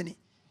 there are too many.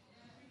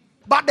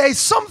 But there is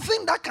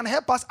something that can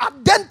help us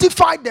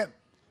identify them.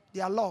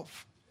 Their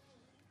love.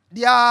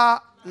 Their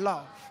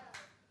love.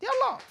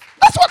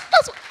 That's what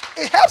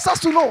it helps us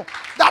to know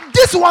that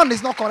this one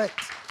is not correct.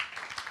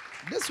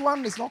 This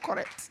one is not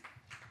correct.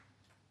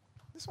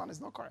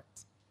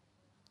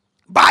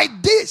 By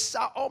this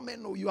shall all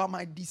men know you are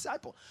my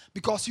disciple,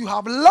 because you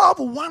have love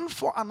one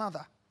for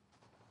another.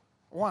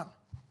 One.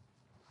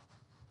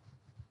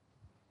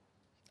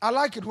 I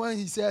like it when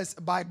he says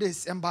by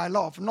this and by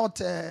love,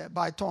 not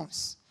by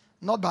tongues,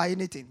 not by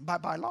anything,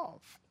 but by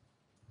love.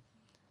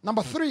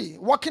 Number 3,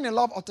 walking in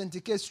love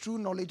authenticates true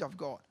knowledge of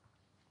God.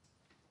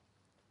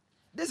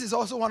 This is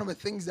also one of the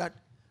things that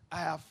I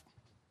have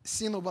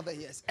seen over the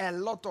years. A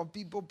lot of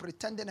people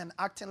pretending and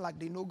acting like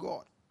they know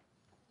God.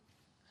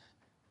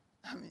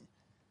 I mean,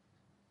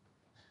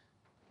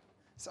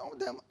 some of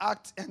them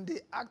act, and they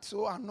act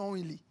so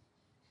unknowingly.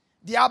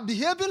 They are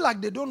behaving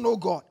like they don't know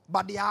God,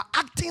 but they are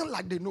acting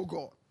like they know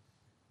God.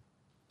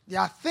 They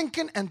are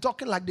thinking and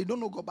talking like they don't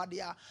know God, but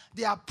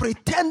they are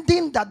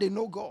pretending that they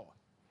know God.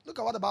 Look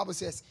at what the Bible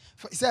says.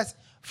 It says,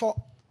 "For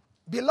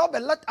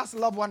beloved, let us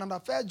love one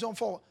another." 1 John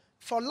 4.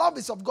 For love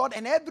is of God,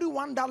 and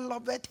everyone that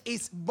loveth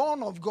is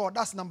born of God.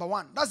 That's number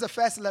 1. That's the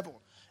first level.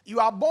 You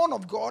are born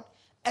of God,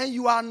 and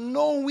you are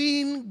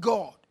knowing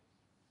God.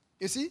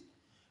 You see?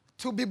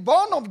 To be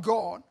born of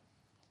God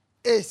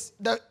is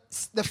the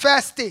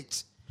first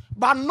stage.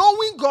 But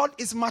knowing God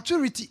is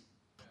maturity.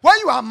 When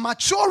you are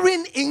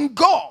maturing in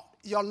God,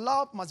 your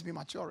love must be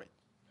maturing.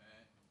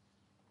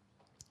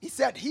 He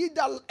said,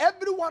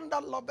 everyone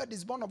that loveth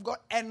is born of God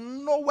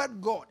and knoweth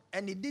God.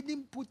 And he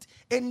didn't put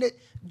in it.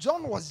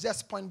 John was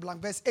just point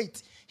blank. Verse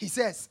 8. He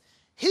says,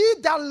 he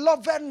that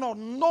loveth not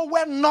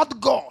knoweth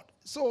not God.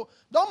 So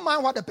don't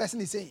mind what the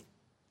person is saying.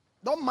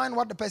 Don't mind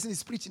what the person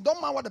is preaching. Don't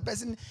mind what the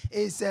person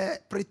is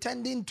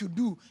pretending to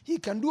do. He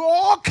can do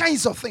all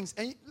kinds of things.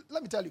 And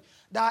let me tell you,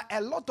 there are a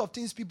lot of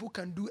things people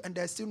can do and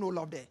there's still no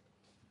love there.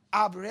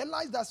 I've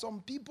realized that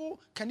some people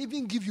can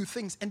even give you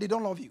things and they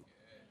don't love you.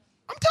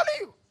 I'm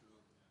telling you.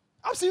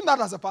 I've seen that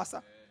as a pastor.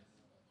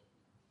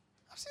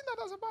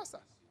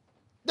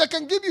 They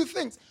can give you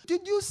things.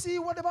 Did you see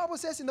what the Bible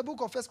says in the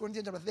book of 1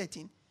 Corinthians chapter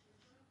 13?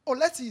 Oh,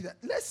 let's see that.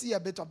 Let's see a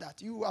bit of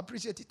that. You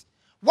appreciate it.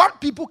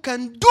 What people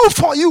can do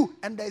for you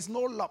and there is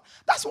no love.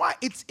 That's why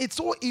it's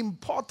so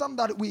important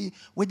that we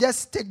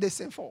just take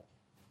this info.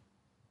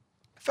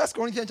 1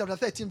 Corinthians chapter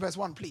 13 verse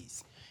 1,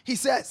 please. He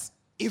says,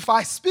 if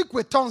I speak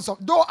with tongues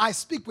though I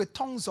speak with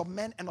tongues of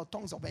men and not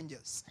tongues of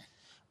angels,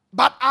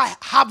 but I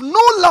have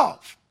no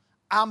love,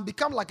 I am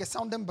become like a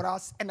sounding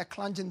brass and a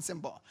clanging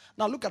cymbal.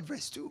 Now look at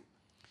verse 2.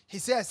 He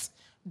says,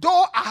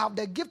 though I have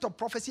the gift of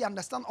prophecy,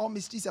 understand all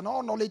mysteries and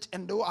all knowledge,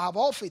 and though I have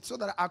all faith so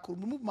that I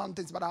could remove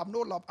mountains, but I have no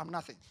love, I'm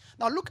nothing.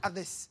 Now look at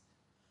this.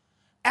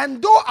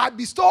 And though I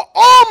bestow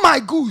all my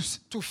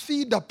goods to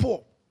feed the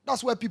poor,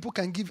 that's where people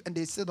can give and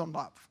they still don't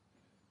love.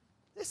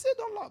 They still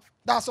don't love.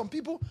 There are some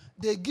people,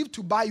 they give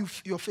to buy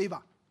your favor.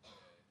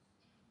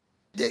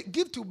 They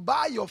give to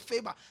buy your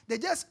favor. They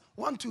just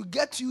want to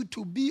get you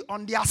to be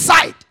on their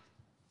side.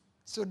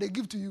 So they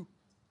give to you.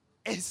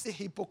 It's a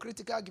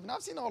hypocritical giving.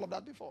 I've seen all of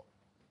that before.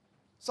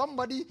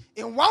 Somebody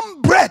in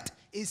one breath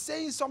is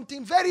saying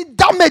something very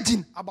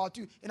damaging about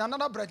you. In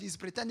another breath, he's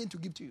pretending to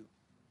give to you.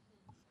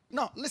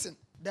 Now, listen.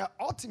 The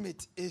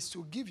ultimate is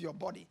to give your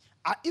body.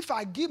 If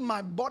I give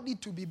my body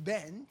to be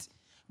bent,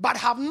 but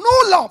have no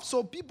love,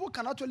 so people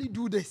can actually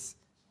do this.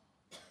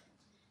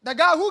 The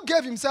guy who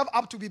gave himself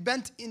up to be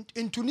bent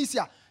in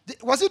Tunisia,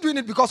 was he doing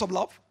it because of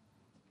love?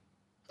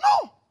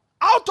 No.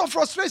 Out of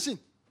frustration.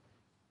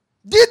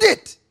 Did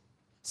it.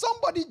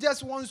 Somebody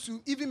just wants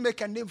to even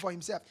make a name for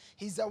himself.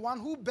 He's the one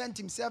who bent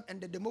himself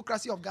and the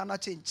democracy of Ghana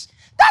changed.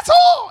 That's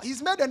all.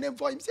 He's made a name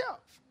for himself.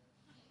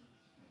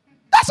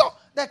 That's all.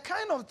 The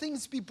kind of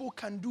things people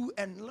can do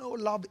and no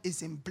love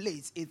is in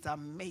place. It's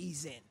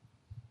amazing.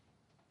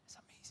 It's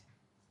amazing.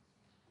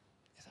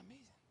 It's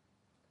amazing.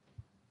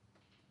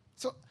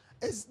 So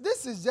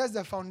this is just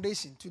the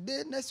foundation.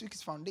 Today, next week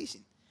is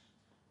foundation.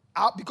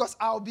 Because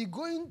I'll be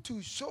going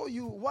to show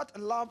you what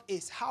love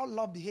is, how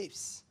love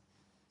behaves.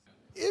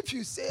 If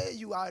you say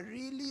you are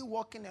really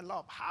walking in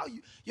love,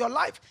 your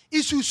life,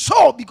 it should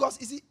show, because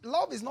you see,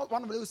 love is not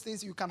one of those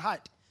things you can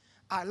hide.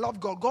 I love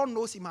God. God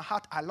knows in my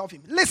heart I love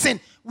him.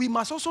 Listen, we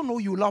must also know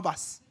you love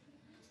us.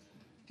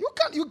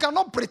 You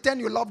cannot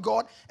pretend you love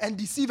God and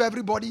deceive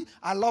everybody.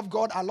 I love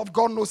God. I love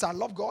God knows I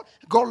love God.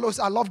 God knows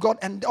I love God.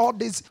 And all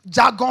this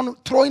jargon,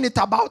 throwing it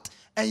about.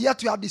 And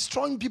yet you are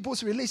destroying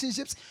people's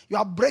relationships. You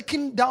are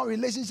breaking down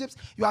relationships.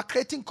 You are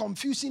creating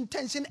confusion,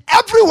 tension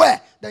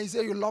everywhere. Then you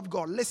say you love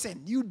God.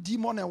 Listen, you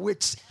demon and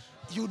witch,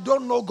 you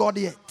don't know God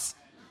yet.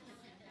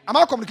 Am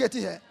I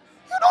communicating here?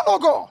 You don't know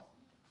God.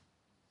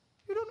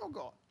 You don't know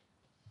God.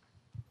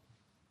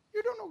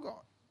 You don't know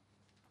God.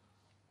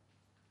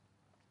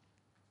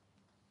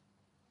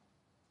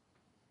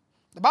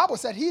 The Bible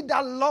said, he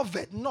that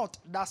loveth not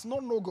does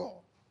not know God.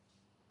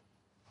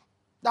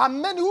 There are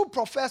many who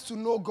profess to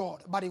know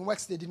God, but in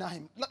works they deny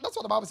him. That's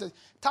what the Bible says.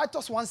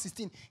 Titus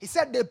 1:16. He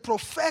said they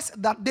profess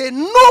that they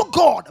know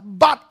God,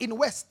 but in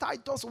works,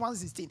 Titus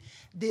 1:16.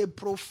 They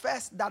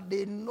profess that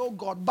they know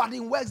God, but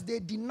in works they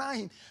deny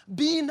him.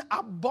 Being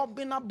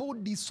abominable,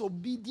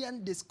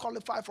 disobedient,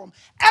 disqualified from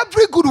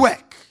every good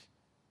work.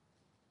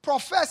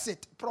 Profess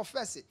it.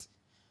 Profess it.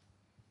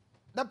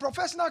 The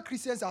professional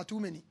Christians are too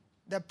many.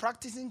 The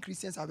practicing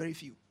Christians are very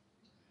few.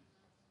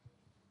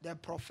 The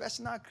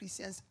professional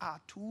Christians are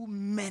too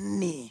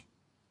many.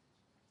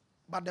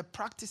 But the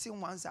practicing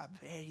ones are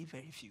very,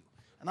 very few.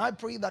 And I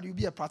pray that you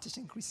be a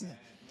practicing Christian.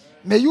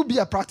 May you be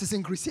a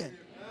practicing Christian.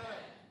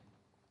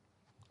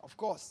 Of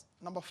course.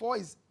 Number 4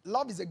 is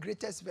love is the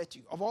greatest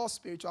virtue of all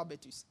spiritual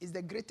virtues. It's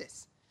the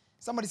greatest.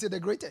 Somebody say the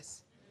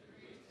greatest.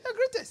 The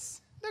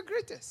greatest. The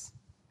greatest.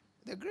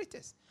 The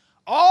greatest.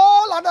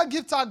 All other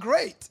gifts are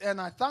great.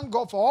 And I thank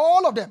God for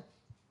all of them.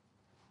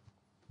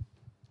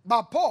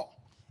 But Paul,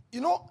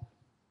 in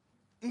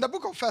the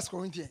book of 1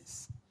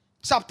 Corinthians,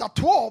 chapter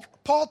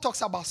 12, Paul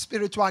talks about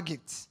spiritual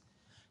gifts.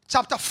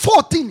 Chapter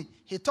 14,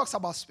 he talks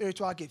about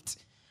spiritual gifts.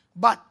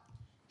 But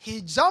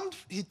he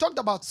talked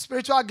about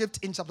spiritual gifts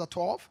in chapter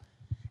 12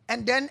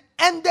 and then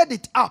ended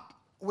it up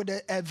with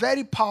a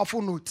very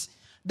powerful note.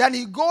 Then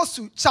he goes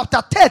to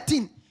chapter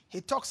 13,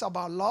 he talks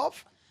about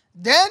love.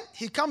 Then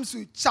he comes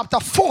to chapter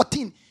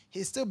 14,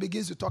 he still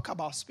begins to talk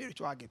about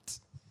spiritual gifts.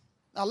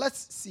 Now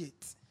let's see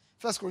it.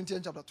 1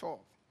 Corinthians chapter 12,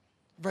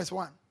 verse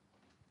 1.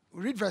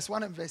 We read verse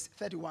 1 and verse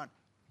 31.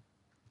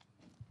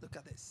 Look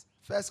at this.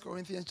 1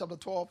 Corinthians chapter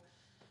 12.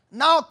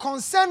 Now,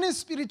 concerning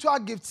spiritual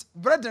gifts,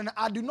 brethren,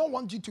 I do not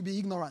want you to be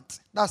ignorant.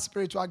 That's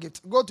spiritual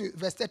gifts. Go to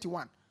verse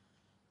 31.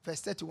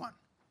 Verse 31.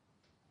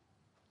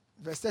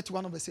 Verse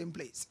 31 of the same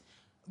place.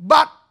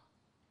 But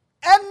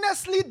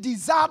earnestly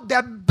desire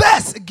the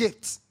best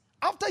gifts.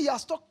 After he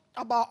has talked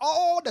about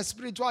all the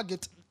spiritual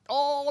gifts,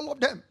 all of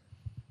them,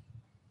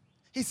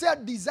 he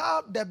said,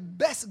 desire the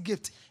best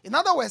gift. In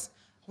other words,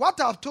 what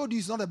I've told you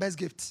is not the best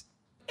gift.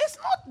 It's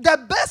not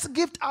the best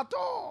gift at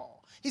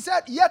all. He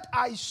said, yet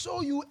I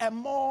show you a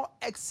more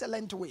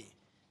excellent way.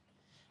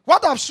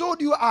 What I've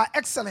showed you are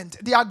excellent.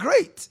 They are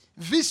great.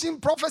 Vision,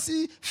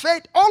 prophecy,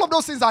 faith, all of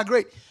those things are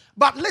great.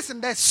 But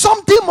listen, there's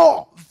something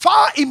more,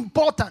 far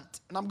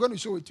important. And I'm going to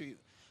show it to you.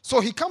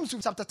 So he comes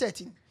to chapter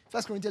 13,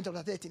 1 Corinthians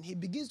chapter 13. He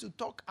begins to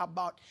talk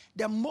about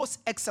the most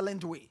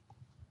excellent way.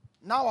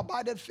 Now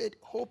abideth faith,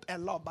 hope,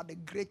 and love. But the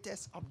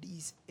greatest of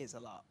these is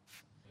love.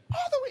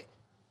 All the way.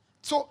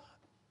 So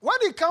when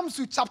he comes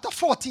to chapter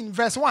 14,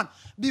 verse 1,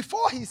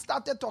 before he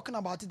started talking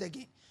about it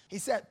again, he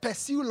said,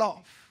 pursue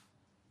love.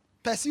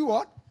 Pursue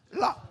what?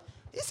 Love.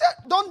 He said,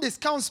 don't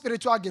discount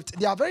spiritual gifts.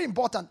 They are very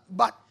important.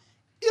 But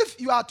if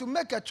you are to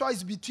make a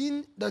choice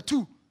between the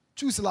two,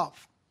 choose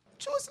love.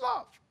 Choose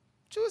love.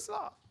 Choose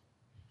love.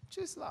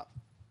 Choose love.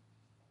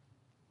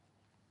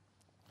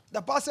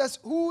 The pastors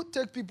who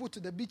take people to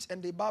the beach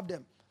and they bathe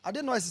them, are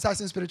they not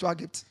exercising spiritual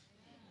gifts?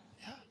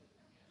 Yeah.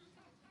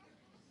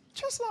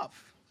 Choose love.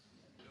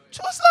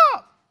 Choose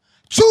love.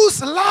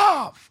 Choose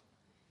love.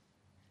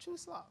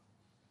 Choose love.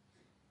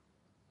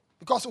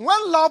 Because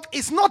when love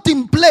is not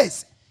in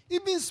place,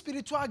 even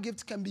spiritual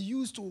gifts can be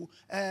used to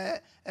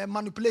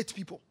manipulate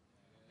people.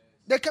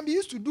 They can be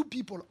used to do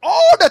people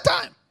all the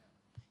time.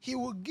 He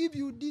will give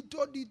you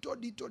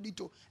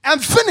dito.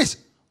 And finish.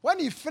 When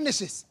he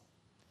finishes,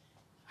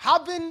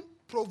 having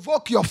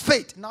provoked your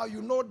faith, now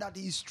you know that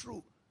he is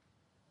true.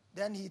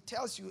 Then he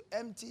tells you,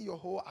 empty your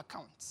whole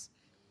accounts.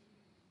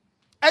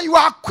 And you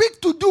are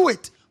quick to do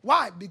it.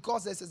 Why?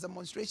 Because there's a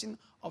demonstration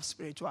of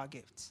spiritual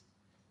gifts.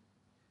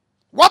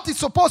 What is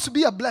supposed to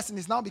be a blessing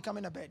is now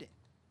becoming a burden.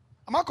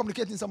 Am I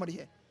communicating somebody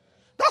here?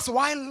 That's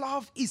why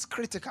love is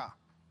critical.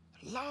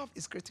 Love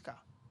is critical.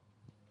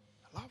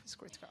 Love is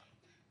critical.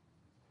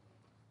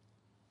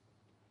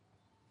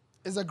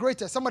 It's the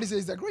greatest. Somebody says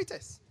it's the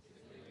greatest.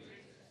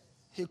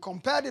 He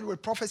compared it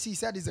with prophecy. He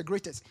said it's the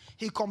greatest.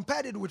 He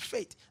compared it with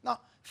faith. Now,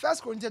 1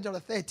 Corinthians chapter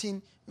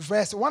 13,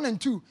 verse 1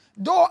 and 2.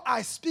 Though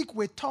I speak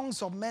with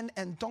tongues of men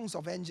and tongues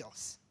of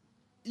angels.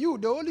 The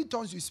only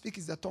tongues you speak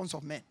is the tongues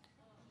of men.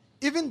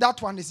 Even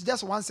that one is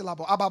just one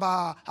syllable.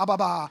 Ababa,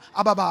 ababa,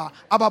 ababa,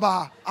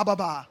 ababa,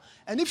 ababa.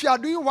 And if you are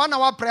doing 1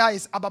 hour prayer,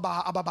 it's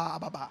ababa, ababa,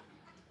 ababa.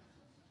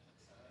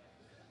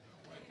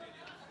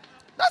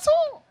 That's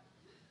all.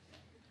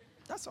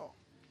 That's all.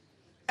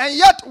 And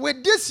yet,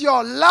 with this,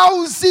 your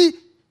lousy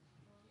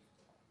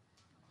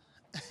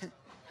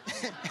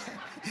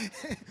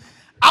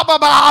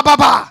ababa,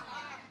 ababa.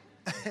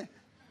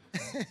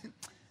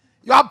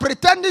 You are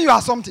pretending you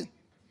are something.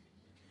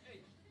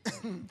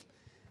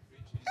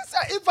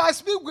 If I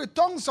speak with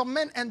tongues of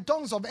men and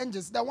tongues of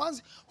angels, the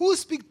ones who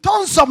speak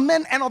tongues of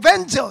men and of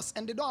angels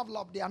and they don't have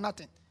love, they are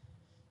nothing.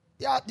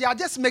 They are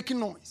just making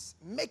noise.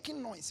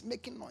 Making noise.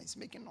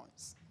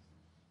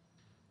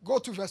 Go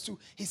to verse 2.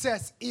 He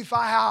says,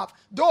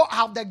 though I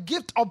have the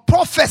gift of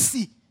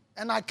prophecy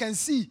and I can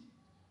see.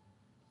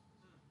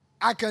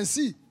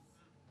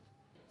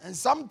 And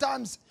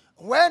sometimes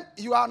when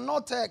you are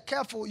not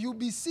careful, you'll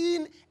be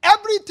seeing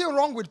everything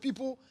wrong with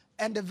people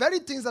and the very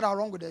things that are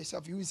wrong with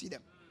yourself, you will see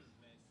them.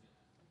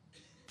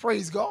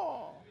 Praise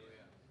God.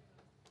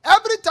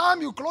 Every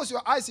time you close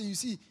your eyes and you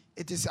see,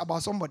 it is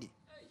about somebody.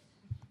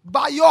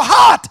 By your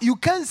heart, you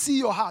can't see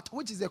your heart,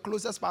 which is the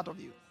closest part of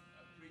you.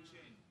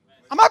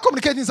 Am I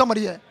communicating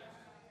somebody here?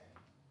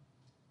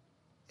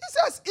 He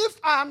says, if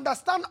I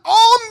understand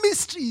all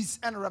mysteries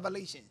and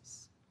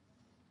revelations,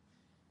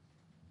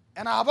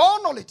 and I have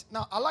all knowledge.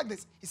 Now, I like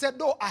this. He said,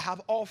 though I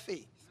have all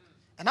faith.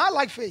 And I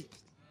like faith.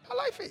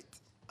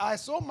 I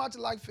so much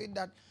like faith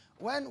that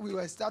when we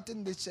were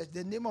starting this church,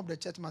 the name of the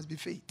church must be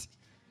Faith.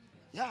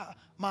 Yeah.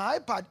 My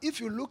iPad, if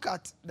you look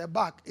at the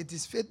back, it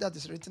is faith that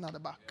is written at the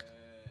back.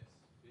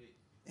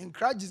 In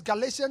Christ,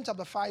 Galatians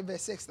chapter 5,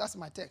 verse 6. That's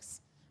my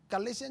text.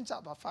 Galatians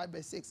chapter 5,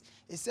 verse 6.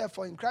 It said,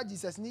 for in Christ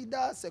Jesus,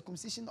 neither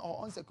circumcision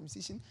or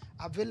uncircumcision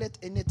availeth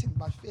anything,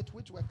 but faith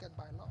which worketh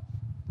by love.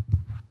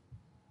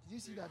 Did you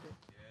see that there?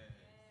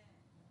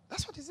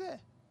 That's what he said.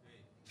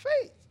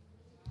 Faith.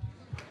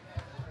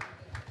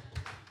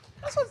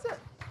 That's what he said.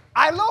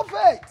 I love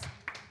faith.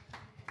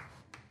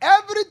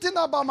 Everything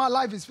about my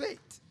life is faith.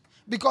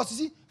 Because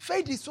you see,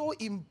 faith is so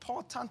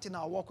important in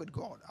our walk with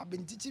God. I've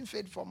been teaching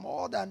faith for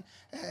more than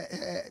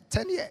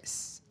 10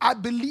 years. I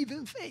believe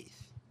in faith.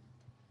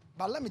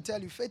 But let me tell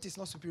you, faith is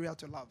not superior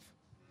to love.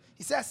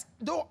 He says,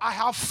 though I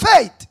have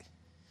faith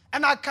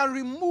and I can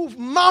remove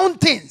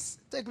mountains.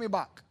 Take me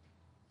back.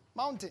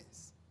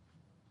 Mountains.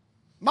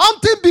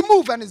 Mountain be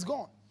moved and it's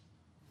gone.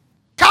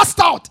 Cast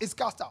out is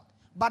cast out.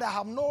 But I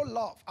have no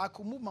love. I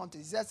could move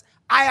mountains. He says,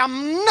 I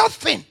am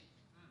nothing.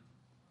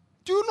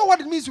 Do you know what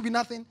it means to be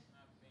nothing?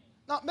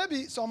 Now,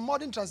 maybe some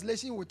modern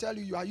translation will tell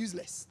you you are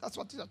useless. That's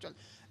what it is actually.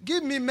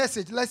 Give me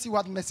message. Let's see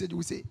what message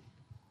we say.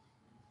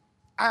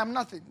 I am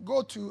nothing.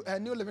 Go to a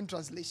New Living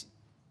Translation.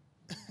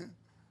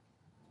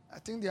 I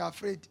think they are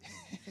afraid.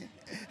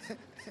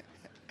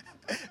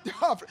 They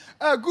are afraid.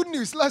 Good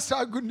news. Let's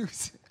try good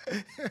news.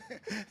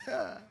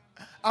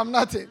 I'm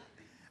nothing.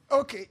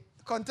 Okay.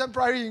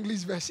 Contemporary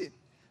English version.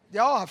 They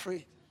are all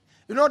afraid.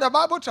 You know, the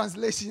Bible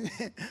translation,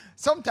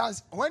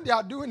 sometimes when they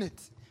are doing it,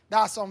 there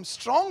are some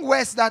strong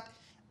words that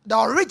the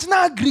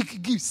original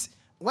Greek gives.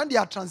 When they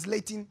are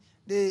translating,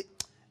 they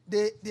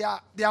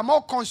are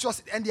more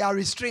conscious and they are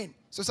restrained.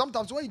 So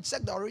sometimes when you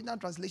check the original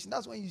translation,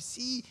 that's when you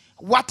see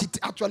what it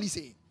actually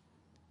says.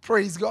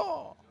 Praise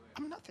God.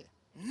 I'm nothing.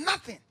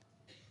 Nothing.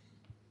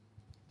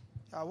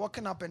 You are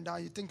walking up and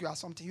down, you think you are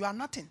something. You are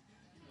nothing.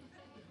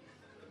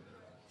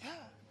 Yeah.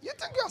 You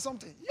think you are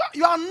something.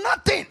 You are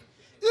nothing.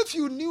 If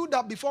you knew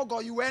that before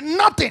God, you were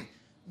nothing.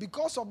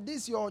 Because of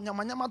this, your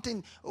nyama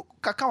thing, you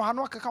are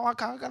nothing.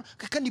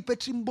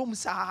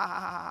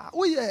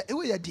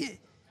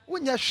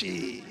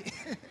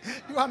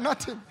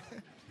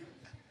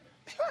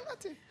 You are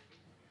nothing.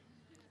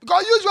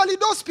 Because usually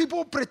those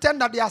people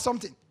pretend that they are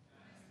something.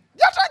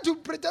 They are trying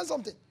to pretend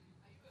something.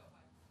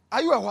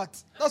 Are you a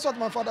what? That's what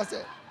my father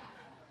said.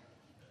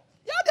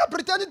 Yeah, they are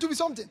pretending to be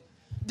something.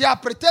 They are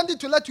pretending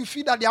to let you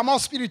feel that they are more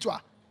spiritual.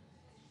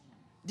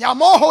 They are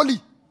more holy.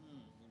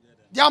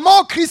 They are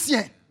more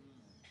Christian.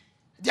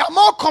 They are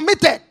more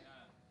committed.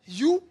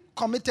 You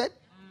committed?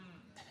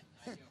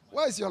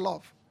 Where is your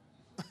love?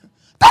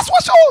 That's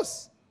what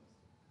shows.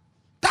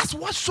 That's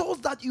what shows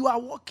that you are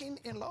walking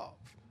in love.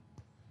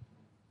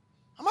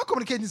 Am I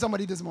communicating to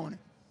somebody this morning?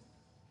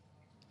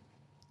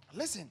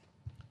 Listen,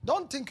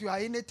 don't think you are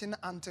anything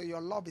until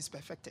your love is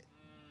perfected.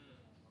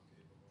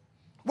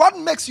 What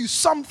makes you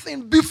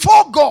something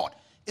before God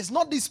is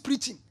not this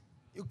preaching.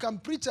 You can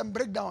preach and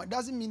break down. It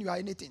doesn't mean you are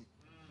anything.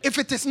 If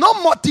it is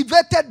not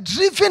motivated,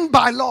 driven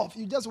by love,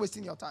 you're just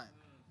wasting your time.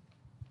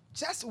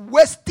 Just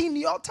wasting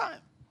your time.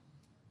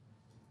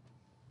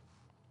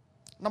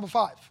 Number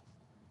 5.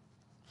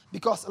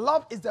 Because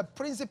love is the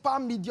principal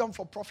medium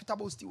for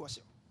profitable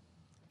stewardship.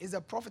 It's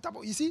a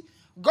profitable. You see,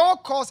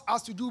 God calls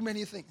us to do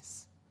many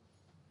things.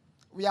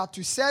 We are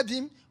to serve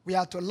Him. We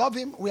are to love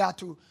Him. We are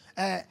to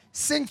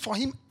sing for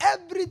Him.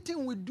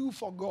 Everything we do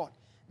for God,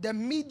 the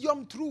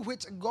medium through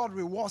which God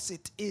rewards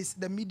it is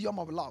the medium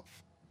of love.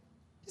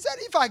 He said,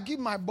 if I give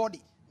my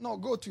body, no,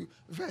 go to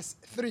verse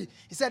 3.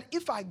 He said,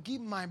 if I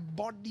give my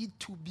body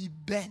to be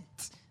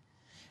burnt,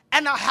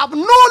 and I have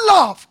no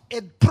love,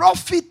 it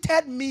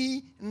profited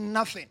me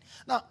nothing.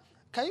 Now,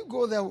 can you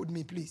go there with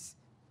me, please?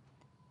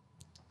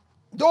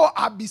 Though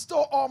I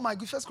bestow all my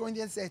goods, 1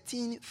 Corinthians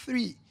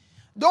 13:3.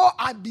 Though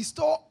I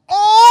bestow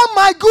all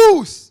my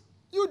goods,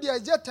 you there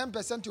just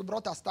 10% you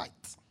brought as tithe.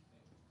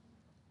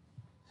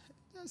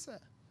 Yes, sir.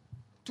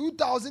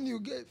 2,000 you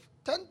gave.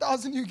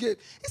 10,000 you gave.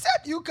 He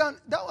said you can,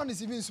 that one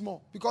is even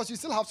small because you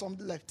still have some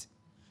left.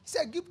 He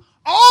said give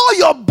all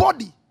your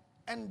body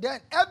and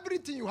then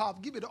everything you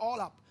have, give it all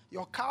up.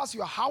 Your cars,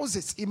 your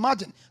houses.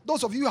 Imagine.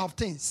 Those of you who have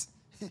things.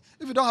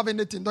 If you don't have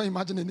anything, don't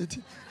imagine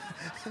anything.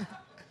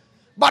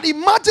 But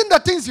imagine the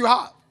things you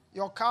have.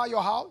 Your car,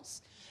 your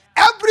house.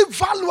 Every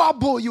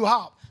valuable you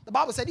have. The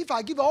Bible said if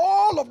I give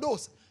all of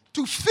those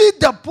to feed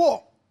the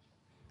poor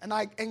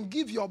and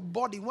give your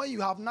body, when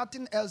you have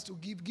nothing else to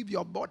give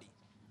your body.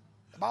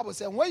 The Bible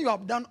said, when you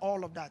have done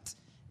all of that,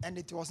 and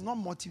it was not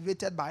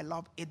motivated by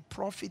love, it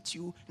profits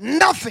you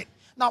nothing.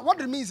 Now,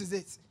 what it means is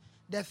this.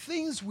 The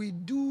things we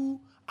do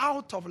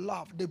out of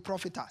love, they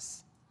profit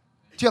us.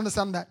 Do you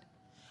understand that?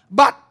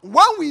 But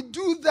when we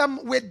do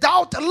them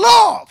without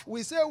love,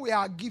 we say we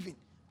are giving.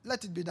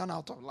 Let it be done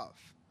out of love.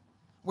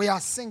 We are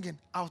singing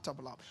out of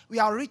love. We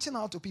are reaching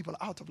out to people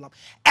out of love.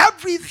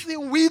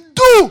 Everything we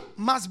do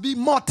must be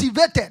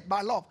motivated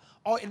by love,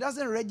 or it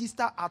doesn't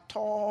register at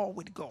all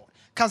with God.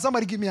 Can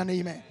somebody give me an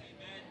amen?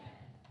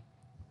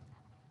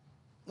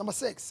 Number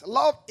 6,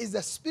 love is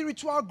the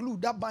spiritual glue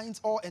that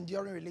binds all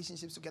enduring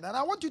relationships together. And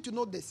I want you to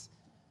know this.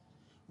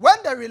 When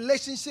the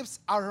relationships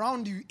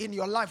around you in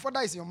your life,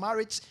 whether it's your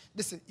marriage,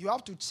 listen, you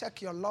have to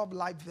check your love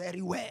life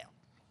very well.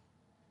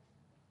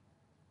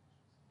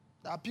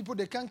 There are people,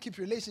 they can't keep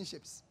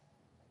relationships.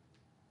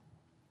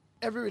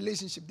 Every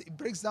relationship, it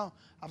breaks down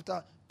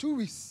after 2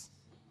 weeks.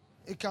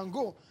 It can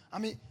go. I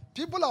mean,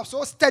 people have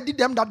so studied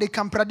them that they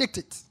can predict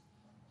it.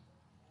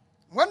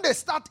 When they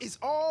start, it's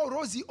all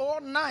rosy,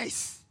 all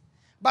nice.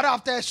 But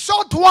after a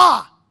short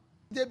while,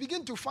 they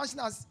begin to function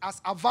as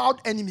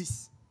avowed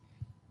enemies.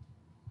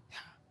 Yeah.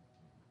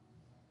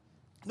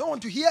 Don't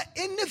want to hear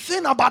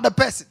anything about the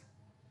person.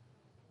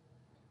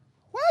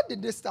 Where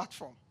did they start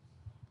from?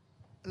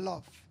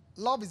 Love.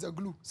 Love is a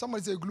glue.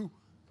 Somebody say glue.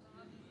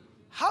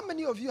 How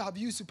many of you have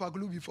used super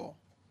glue before?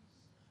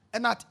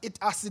 And that it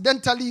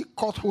accidentally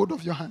caught hold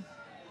of your hand?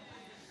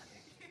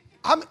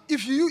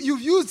 If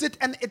you've used it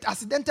and it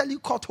accidentally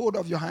caught hold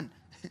of your hand,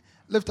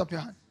 lift up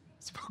your hand.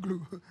 Super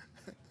glue.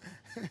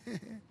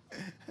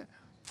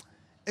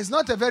 It's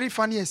not a very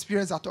funny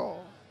experience at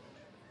all.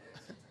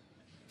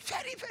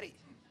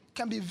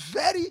 Can be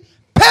very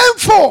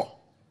painful.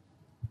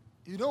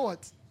 You know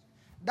what?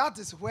 That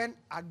is when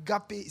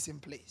agape is in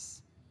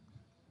place.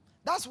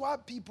 That's why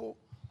people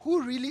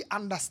who really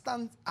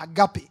understand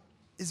agape,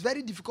 it's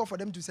very difficult for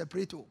them to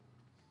separate.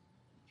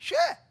 Sure.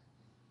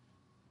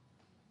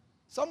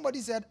 Somebody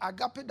said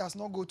agape does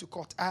not go to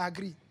court. I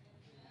agree.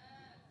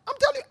 I'm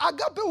telling you,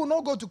 agape will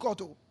not go to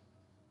court.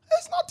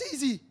 It's not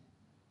easy.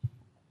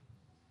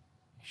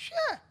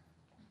 Sure.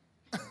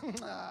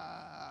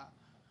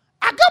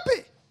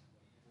 Agape.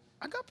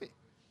 It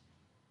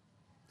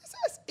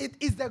says it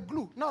is the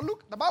glue. Now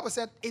look, the Bible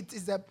said it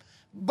is the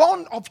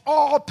bond of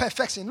all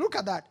perfection. Look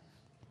at that.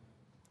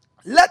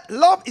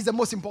 Love is the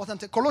most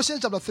important.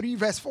 Colossians chapter 3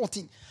 verse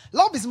 14.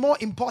 Love is more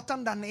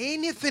important than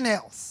anything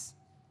else.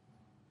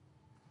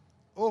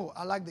 Oh,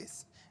 I like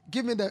this.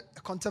 Give me the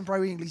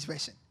contemporary English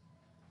version.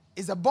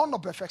 It's a bond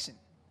of perfection.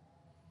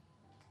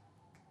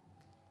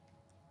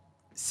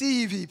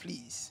 CEV,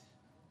 please.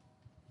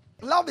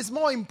 Love is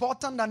more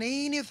important than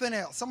anything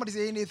else. Somebody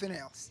say anything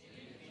else.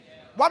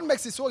 What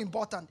makes it so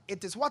important?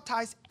 It is what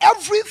ties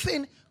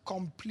everything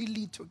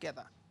completely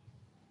together.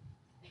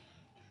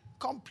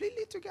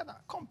 Completely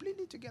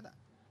together.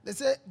 They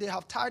say they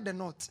have tied the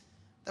knot.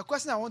 The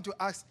question I want to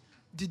ask,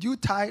 did you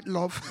tie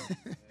love?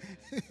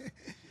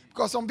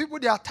 Because some people,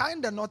 they are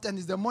tying the knot and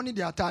it's the money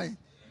they are tying.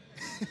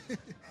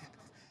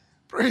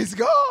 Praise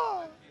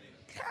God.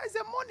 Yeah, it's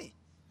the money.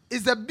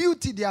 It's the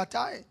beauty they are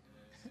tying.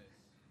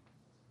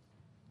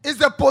 It's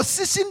the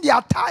position they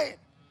are tying.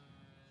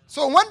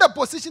 So when the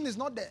position is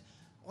not there,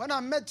 when I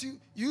met you,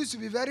 you used to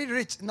be very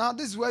rich. Now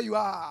this is where you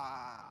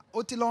are.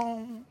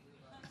 Otilon.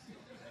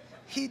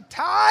 He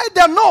tied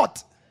the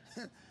knot.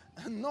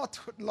 Not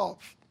with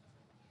love.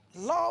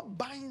 Love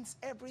binds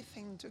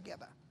everything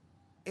together.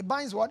 It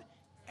binds what?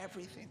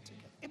 Everything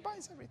together. It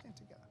binds everything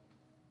together.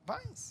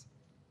 Binds.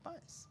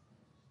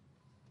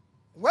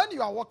 When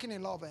you are walking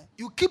in love,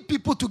 you keep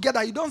people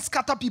together. You don't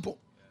scatter people.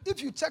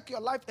 If you check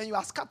your life and you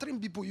are scattering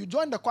people, you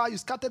join the choir, you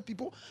scatter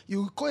people.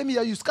 You come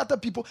here, you scatter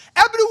people.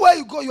 Everywhere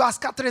you go, you are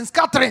scattering.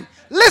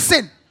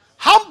 Listen,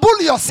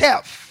 humble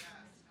yourself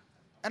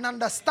and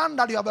understand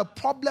that you have a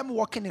problem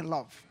walking in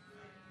love.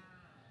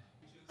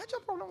 What's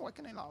your problem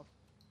walking in love?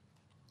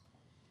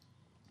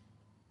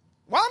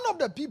 One of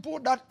the people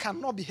that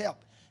cannot be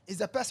helped is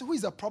the person who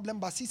is a problem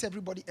but sees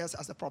everybody else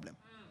as a problem.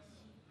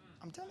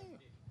 I'm telling you.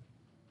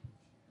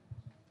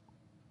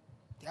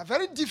 They are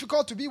very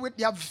difficult to be with.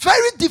 They are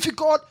very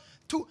difficult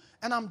to,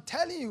 and I'm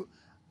telling you,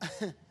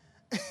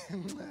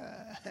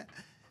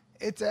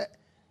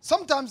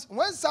 sometimes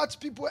when such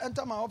people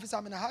enter my office,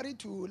 I'm in a hurry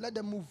to let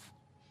them move.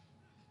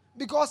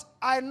 Because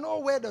I know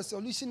where the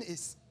solution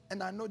is,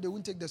 and I know they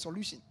won't take the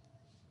solution.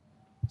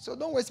 So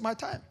don't waste my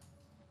time.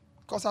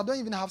 Because I don't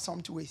even have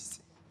some to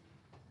waste.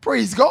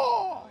 Praise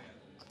God.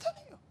 I'm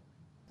telling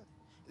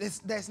you.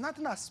 There's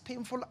nothing as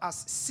painful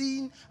as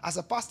seeing as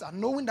a pastor,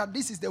 knowing that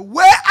this is the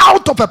way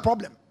out of a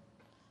problem.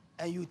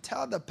 And you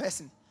tell the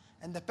person,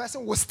 and the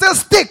person will still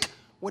stick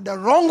with the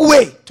wrong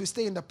way to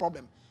stay in the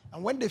problem.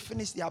 And when they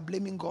finish, they are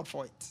blaming God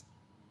for it.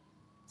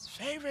 It's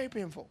very, very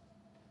painful.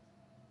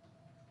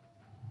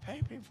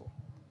 Very painful.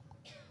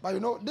 But you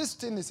know, this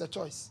thing is a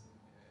choice.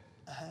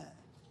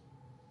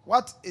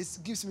 What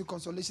gives me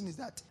consolation is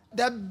that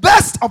the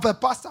best of a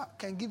pastor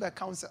can give a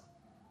counsel.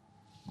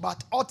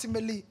 But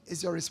ultimately,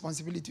 it's your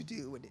responsibility to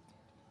deal with it.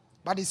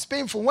 But it's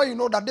painful when you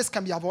know that this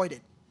can be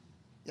avoided.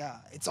 Yeah,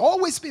 it's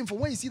always painful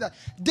when you see that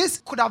this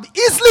could have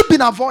easily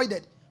been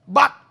avoided.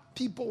 But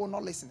people will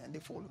not listen and they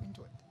fall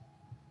into it.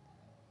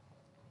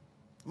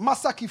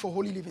 Master key for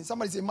holy living.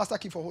 Somebody say master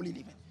key for holy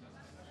living.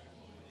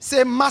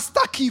 Say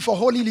master key for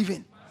holy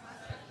living.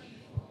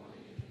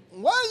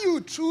 When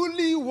you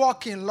truly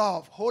walk in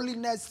love,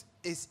 holiness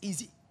is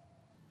easy.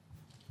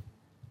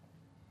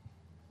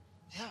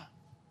 Yeah.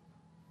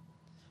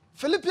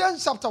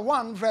 Philippians chapter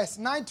 1 verse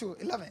 9 to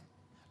 11.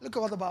 Look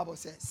at what the Bible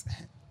says.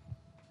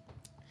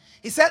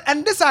 He said,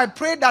 and this I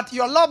pray that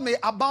your love may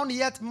abound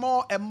yet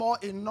more and more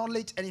in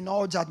knowledge and in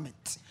all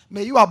judgment.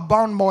 May you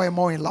abound more and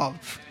more in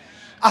love.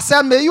 I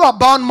said, may you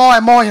abound more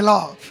and more in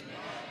love.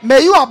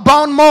 May you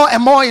abound more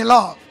and more in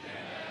love.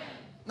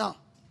 Now,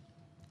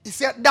 he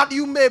said that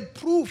you may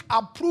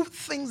approve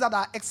things that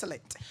are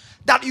excellent,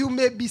 that you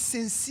may be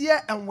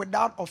sincere and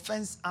without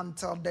offense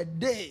until the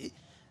day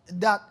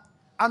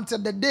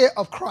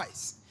of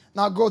Christ.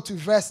 Now go to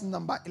verse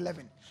number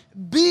 11.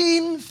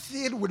 Being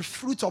filled with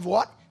fruit of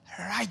what?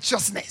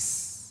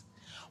 Righteousness.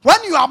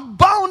 When you are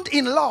bound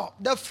in love,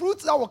 the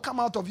fruits that will come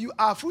out of you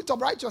are fruit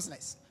of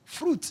righteousness.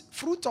 Fruit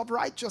of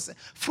righteousness.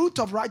 Fruit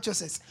of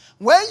righteousness.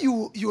 When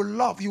you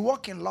love, you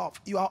walk in love,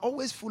 you are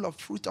always full of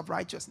fruit of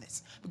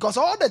righteousness. Because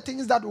all the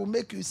things that will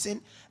make you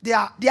sin, they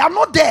are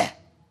not there.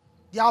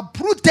 They are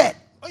rooted.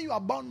 When you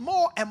are bound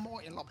more and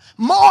more in love.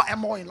 More and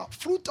more in love.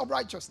 Fruit of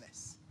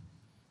righteousness.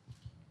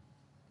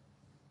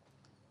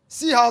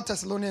 See how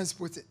Thessalonians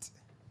put it.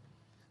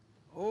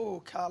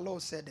 Oh,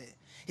 Carlos said it.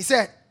 He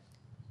said,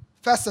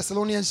 1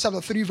 Thessalonians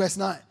chapter 3 verse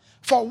 9.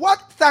 For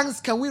what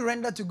thanks can we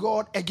render to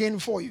God again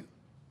for you?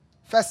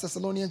 1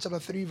 Thessalonians chapter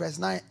 3 verse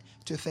 9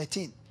 to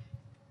 13.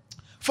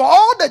 For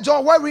all the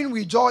joy wherein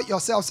we joy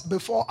yourselves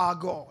before our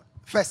God.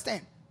 Verse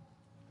 10.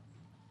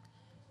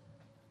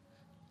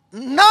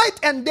 Night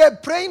and day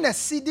praying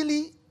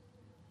exceedingly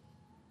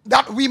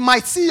that we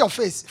might see your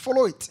face.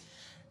 Follow it.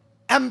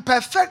 And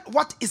perfect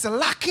what is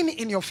lacking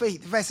in your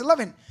faith. Verse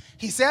 11.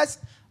 He says,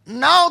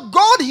 now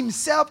God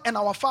himself and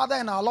our Father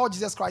and our Lord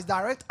Jesus Christ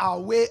direct our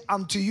way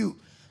unto you.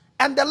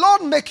 And the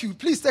Lord make you,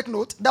 please take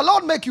note, the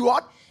Lord make you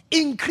what?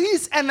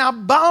 Increase and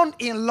abound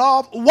in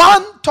love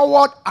one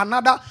toward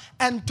another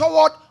and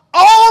toward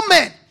all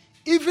men,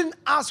 even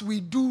as we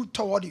do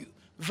toward you.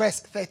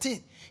 Verse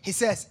 13. He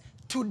says,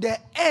 to the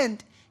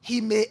end he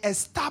may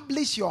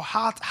establish your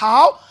heart,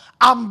 how?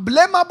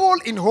 Unblameable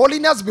in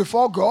holiness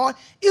before God,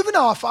 even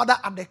our Father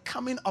at the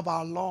coming of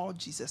our Lord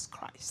Jesus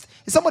Christ.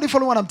 Is somebody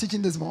following what I'm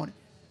teaching this morning?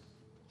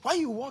 Why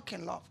you walk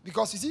in love?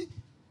 Because you see,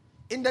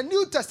 in the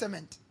New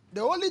Testament,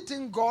 the only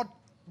thing God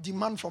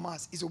demands from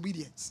us is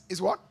obedience.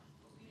 Is what?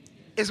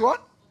 Is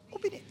what?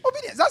 Obedience.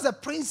 Obedience. That's the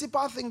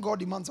principal thing God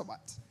demands of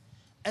us.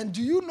 And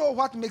do you know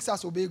what makes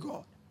us obey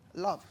God?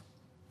 Love.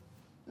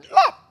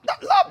 Love.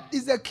 That love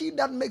is the key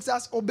that makes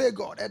us obey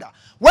God.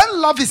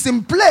 When love is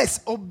in place,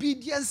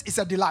 obedience is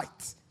a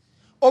delight.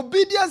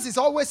 Obedience is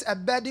always a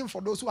burden for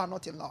those who are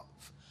not in love.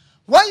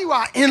 When you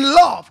are in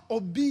love,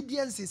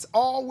 obedience is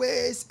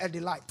always a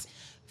delight.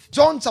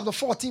 John chapter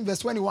 14 verse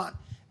 21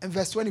 and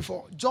verse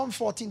 24. John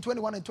 14,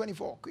 21 and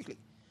 24. Quickly.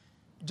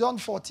 John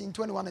 14,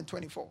 21 and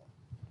 24.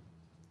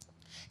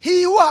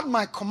 He who had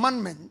my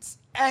commandments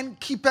and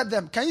keepeth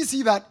them. Can you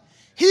see that?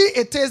 He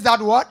it is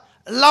that what?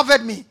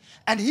 Loveth me.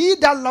 And he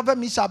that loveth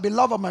me shall be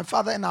loved of my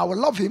Father, and I will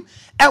love him,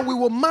 and we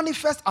will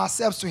manifest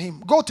ourselves to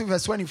him. Go to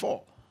verse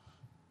 24.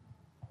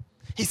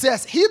 He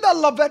says, he that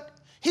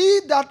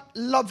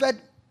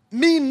loveth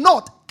me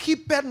not,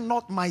 keepeth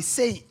not my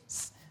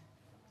sayings.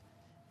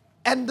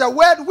 And the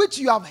word which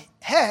you have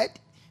heard,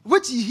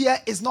 which ye hear,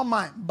 is not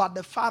mine, but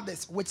the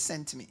Father's which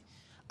sent me.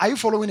 Are you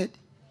following it?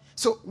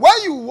 So when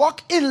you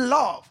walk in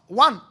love,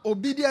 one,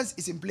 obedience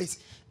is in place.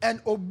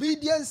 And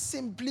obedience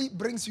simply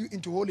brings you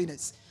into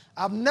holiness.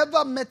 I've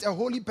never met a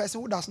holy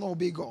person who does not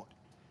obey God,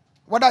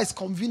 whether it's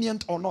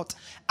convenient or not.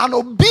 An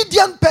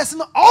obedient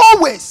person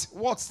always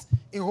walks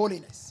in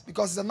holiness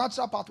because it's a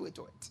natural pathway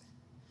to it.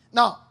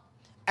 Now,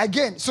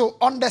 again, so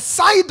on the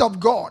side of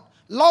God,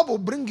 love will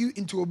bring you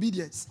into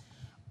obedience.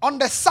 On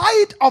the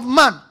side of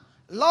man,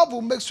 love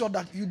will make sure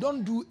that you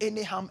don't do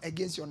any harm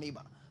against your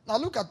neighbor. Now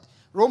look at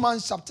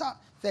Romans chapter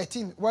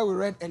 13, where we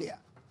read earlier.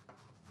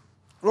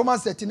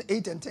 Romans 13,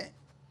 8 and 10.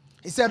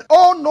 He said,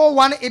 owe no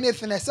one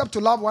anything except to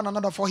love one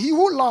another, for he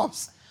who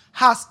loves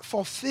has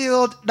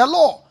fulfilled the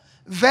law.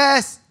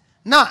 Verse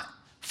 9.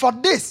 For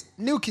this,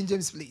 New King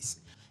James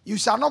please. You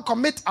shall not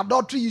commit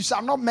adultery, you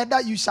shall not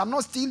murder, you shall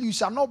not steal, you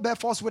shall not bear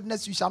false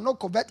witness, you shall not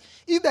covet.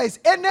 If there is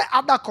any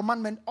other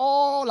commandment,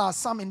 all are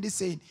sum in this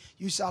saying,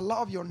 you shall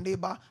love your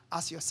neighbor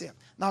as yourself.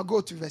 Now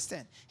go to verse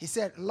 10. He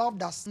said, love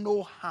does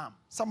no harm.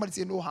 Somebody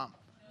say no harm.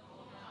 No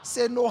harm.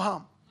 Say no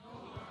harm. No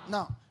harm.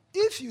 Now,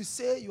 if you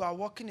say you are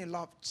walking in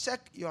love, check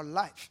your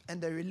life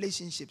and the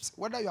relationships,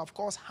 whether you have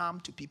caused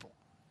harm to people.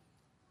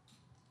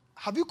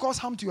 Have you caused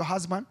harm to your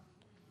husband?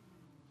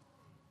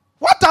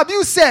 What have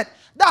you said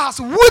that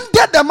has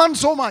wounded the man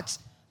so much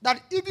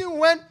that even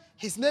when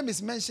his name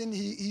is mentioned,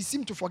 he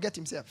seemed to forget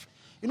himself?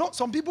 You know,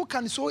 some people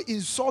can so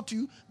insult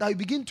you that you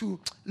begin to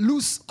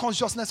lose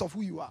consciousness of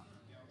who you are.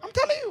 I'm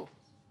telling you.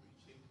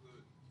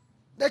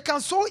 They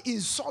can so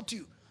insult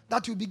you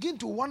that you begin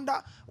to wonder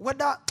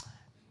whether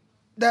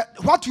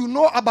what you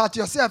know about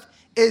yourself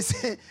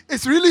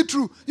is really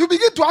true. You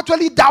begin to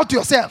actually doubt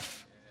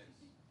yourself.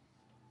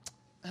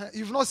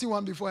 You've not seen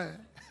one before.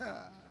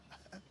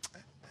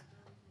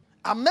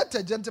 I met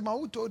a gentleman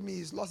who told me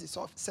he's lost his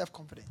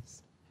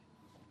self-confidence.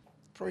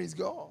 Praise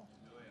God.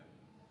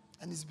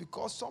 And it's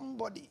because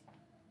somebody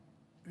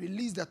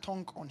released the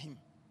tongue on him.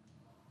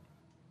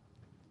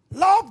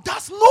 Love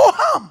does no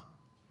harm.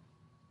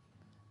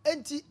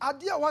 Enti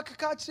adia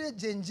wakaka kire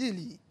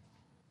Jengili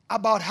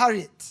about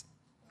Harriet.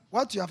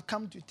 What you have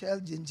come to tell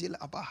Jengili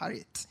about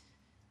Harriet.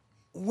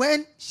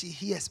 When she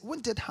hears,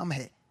 won't it harm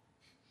her?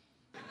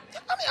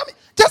 I mean,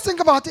 just think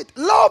about it.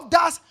 Love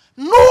does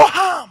no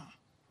harm.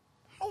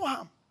 No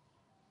harm.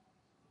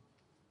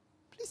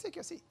 Please take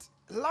your seat.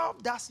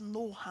 Love does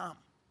no harm.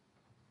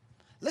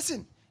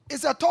 Listen,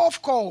 it's a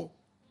tough call.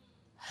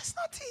 It's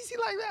not easy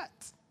like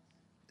that.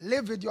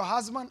 Live with your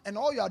husband and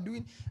all you are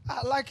doing.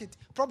 I like it.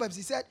 Proverbs,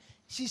 he said,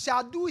 she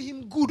shall do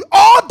him good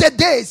all the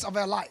days of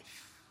her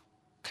life.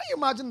 Can you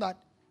imagine that?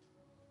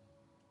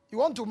 You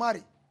want to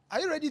marry. Are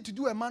you ready to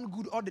do a man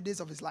good all the days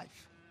of his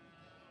life?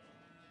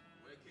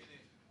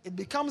 It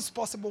becomes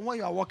possible when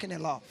you are walking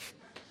in love.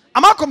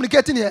 Am I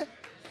communicating here?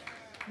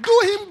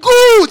 Do him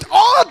good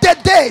all the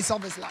days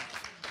of his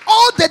life.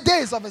 All the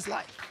days of his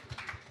life.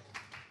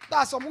 There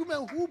are some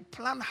women who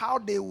plan how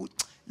they will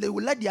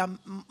let their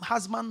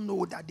husband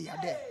know that they are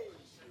there.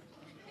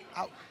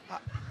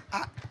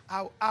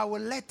 I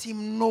will let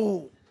him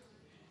know.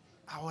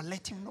 I will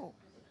let him know.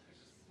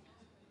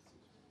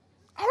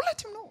 I will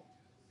let him know.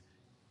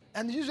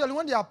 And usually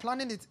when they are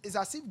planning it, it's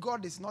as if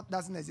God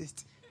doesn't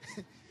exist.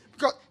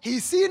 Because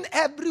he's seen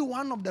every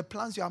one of the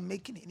plans you are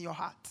making in your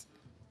heart.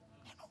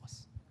 He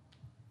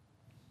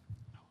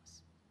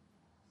knows.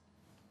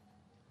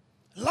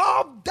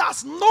 Love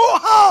does no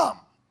harm.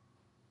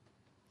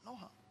 No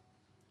harm.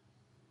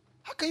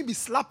 How can you be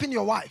slapping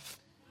your wife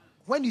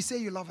when you say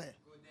you love her?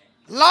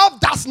 Love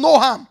does no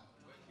harm.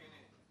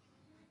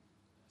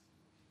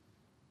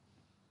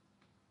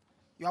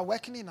 You are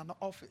working in an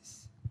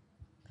office.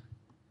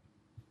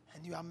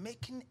 And you are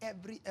making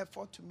every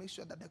effort to make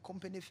sure that the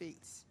company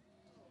fails.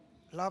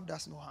 Love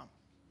does no harm.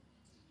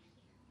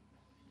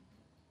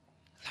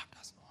 Love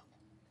does no harm.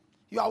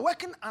 You are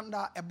working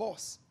under a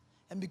boss,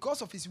 and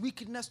because of his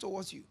wickedness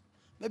towards you,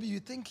 maybe you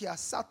think he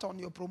has sat on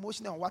your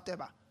promotion or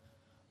whatever.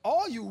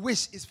 All you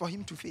wish is for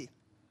him to fail.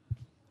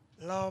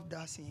 Love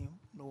does him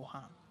no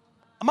harm.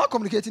 Am I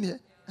communicating here?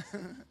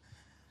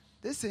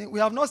 This thing, we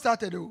have not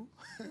started though.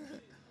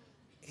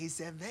 It's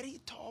a very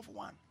tough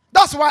one.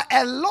 That's why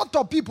a lot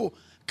of people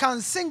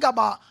can sing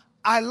about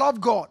I love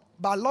God,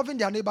 but loving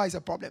their neighbor is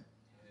a problem.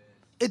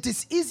 It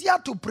is easier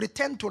to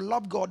pretend to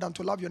love God than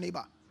to love your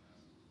neighbor.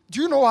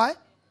 Do you know why?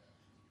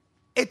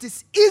 It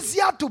is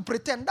easier to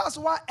pretend. That's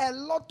why a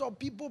lot of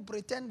people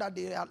pretend that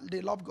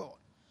they love God.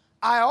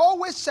 I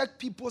always check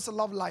people's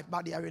love life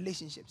by their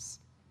relationships.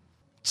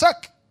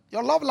 Check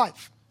your love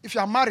life. If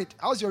you are married,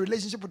 how's your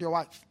relationship with your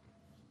wife?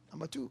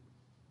 Number 2,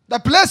 the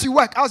place you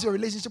work, how's your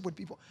relationship with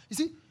people? You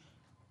see,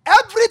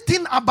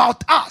 everything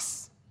about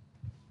us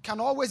can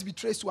always be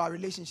traced to our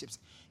relationships.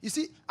 You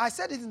see, I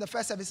said it in the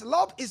first service.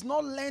 Love is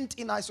not learned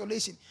in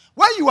isolation.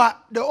 When you are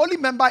the only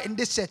member in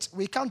this church,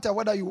 we can't tell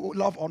whether you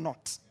love or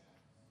not.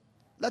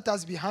 Let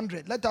us be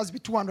 100. Let us be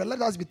 200. Let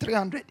us be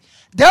 300.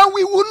 Then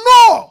we will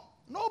know.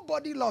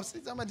 Nobody loves.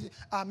 Somebody,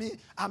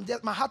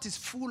 my heart is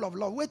full of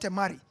love. Wait and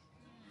marry.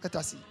 Let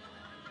us see.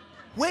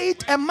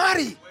 Wait and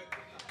marry.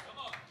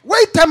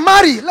 Wait and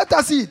marry. Let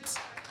us see it.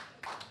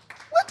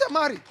 Wait and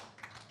marry.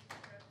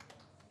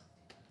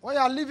 When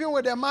you are living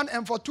with a man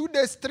and for 2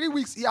 days, 3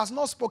 weeks, he has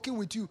not spoken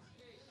with you,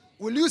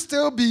 will you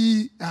still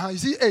be, you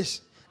see,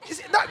 Ish? You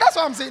see, that's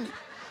what I'm saying.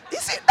 You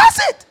see,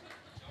 that's it.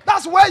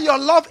 That's where your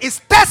love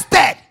is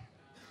tested.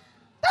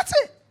 That's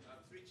it.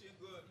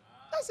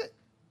 That's it.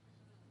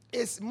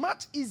 It's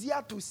much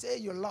easier to say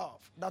you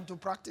love than to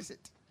practice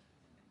it.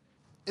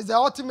 It's the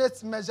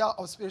ultimate measure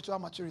of spiritual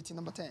maturity,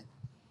 number 10.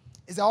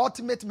 It's the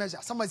ultimate measure.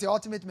 Somebody say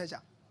ultimate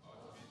measure.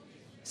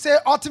 Say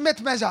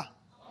ultimate measure.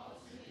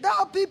 There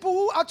are people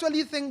who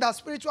actually think that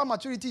spiritual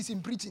maturity is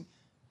in preaching.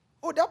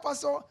 Oh, that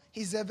pastor,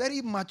 he's a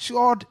very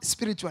matured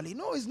spiritually.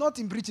 No, it's not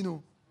in preaching.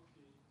 No.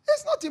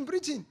 It's not in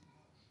preaching.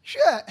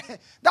 Sure.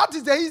 That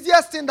is the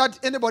easiest thing that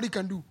anybody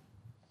can do.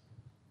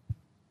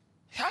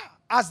 Yeah.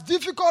 As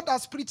difficult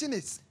as preaching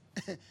is,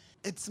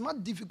 it's more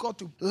difficult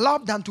to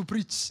love than to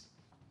preach.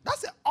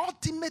 That's the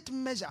ultimate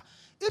measure.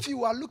 If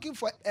you are looking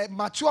for a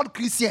matured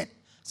Christian,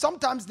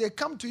 sometimes they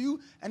come to you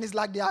and it's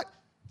like their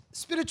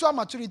spiritual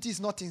maturity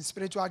is not in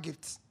spiritual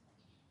gifts.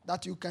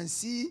 That you can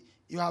see,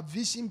 you have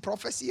vision,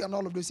 prophecy, and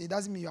all of those things. It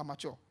doesn't mean you are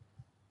mature.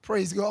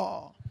 Praise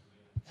God.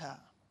 Yeah.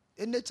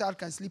 Any child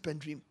can sleep and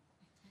dream.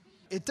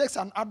 It takes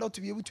an adult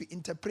to be able to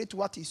interpret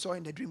what he saw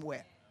in the dream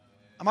well.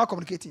 Am I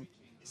communicating?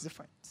 It's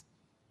different.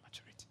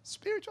 Maturity.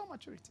 Spiritual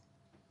maturity.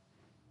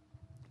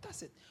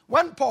 That's it.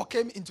 When Paul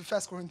came into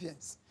 1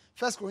 Corinthians,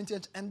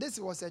 and this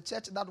was a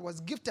church that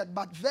was gifted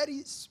but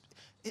very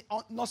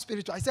not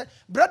spiritual. I said,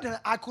 brethren,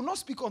 I could not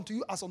speak unto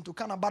you as unto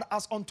Cana, but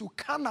as unto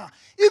Cana,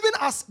 even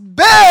as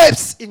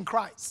babes in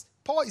Christ.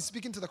 Paul is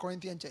speaking to the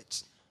Corinthian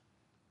church.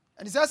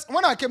 And he says,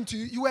 when I came to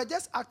you, you were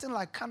just acting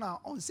like Cana,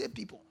 unsaved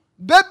people.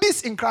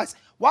 Babies in Christ.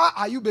 Why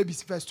are you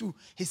babies? Verse 2.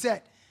 He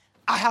said,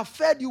 I have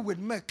fed you with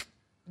milk,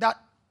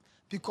 that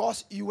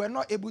because you were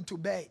not able to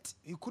bear it.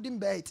 You couldn't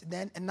bear it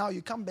then, and now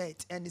you can't bear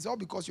it. And it's all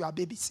because you are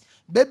babies.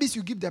 Babies,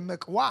 you give them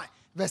milk. Why?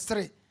 Verse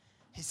 3.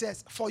 He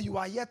says, for you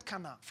are yet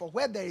Cana, for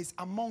where there is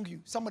among you,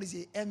 somebody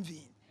say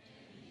envying.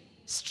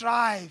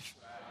 strife,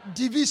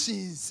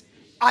 divisions.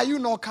 Are you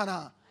not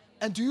carnal?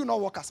 And do you not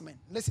walk as men?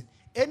 Listen,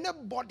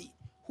 anybody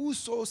who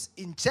sows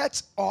in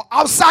church or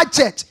outside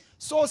church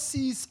sows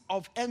seeds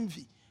of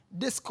envy,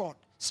 discord,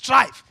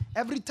 strife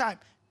every time.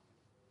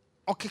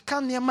 Okay,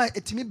 can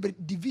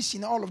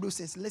division, all of those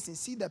things. Listen,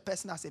 see the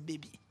person as a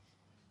baby.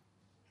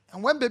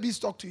 And when babies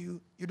talk to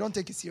you, you don't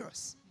take it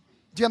serious.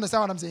 Do you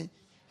understand what I'm saying?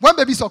 When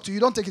babies talk to you, you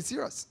don't take it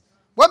serious.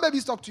 When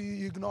babies talk to you,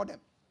 you ignore them.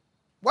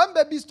 When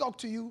babies talk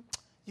to you,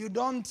 you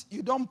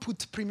don't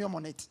put premium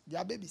on it. They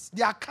are babies.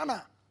 They are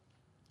carnal.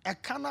 A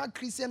carnal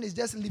Christian is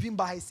just living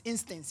by his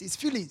instincts, his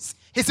feelings,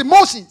 his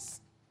emotions.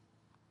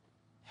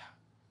 Yeah.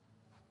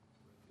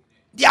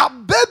 They are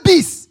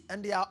babies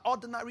and they are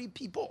ordinary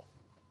people.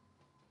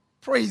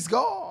 Praise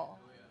God.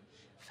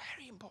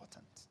 Very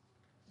important.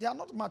 They are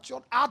not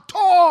matured at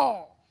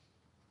all.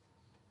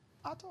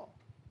 At all.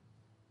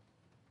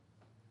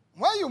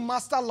 When you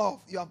master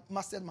love, you have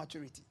mastered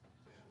maturity.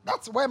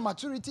 That's where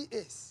maturity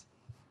is.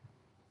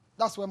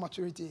 That's where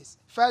maturity is.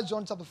 1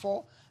 John chapter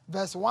 4,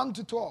 verse 1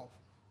 to 12.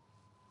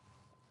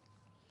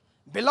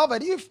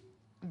 Beloved, if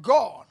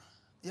God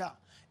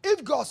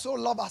so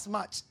loved us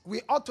much,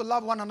 we ought to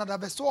love one another.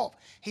 Verse 12,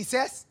 he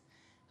says,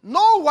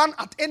 no one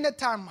at any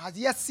time has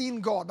yet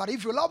seen God, but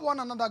if you love one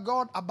another,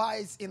 God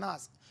abides in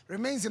us,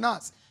 remains in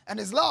us. And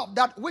his love,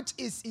 that which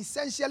is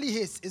essentially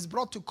his, is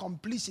brought to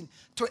completion,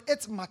 to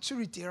its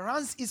maturity,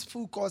 runs its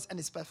full course, and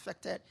is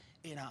perfected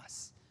in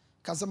us.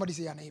 Can somebody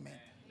say an amen?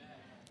 Amen.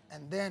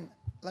 And then,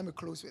 let me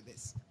close with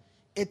this.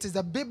 It is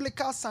a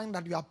biblical sign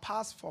that you are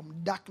passed from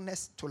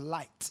darkness to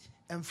light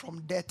and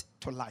from death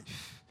to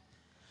life.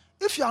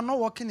 If you are not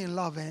walking in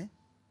love,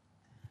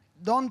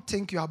 don't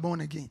think you are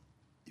born again.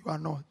 You are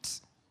not.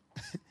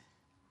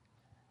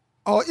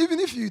 Or even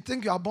if you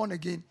think you are born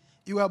again,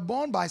 you were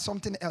born by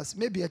something else.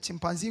 Maybe a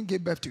chimpanzee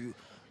gave birth to you,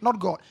 not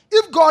God.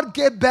 If God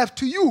gave birth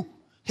to you,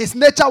 his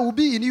nature will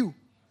be in you.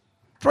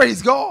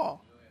 Praise God.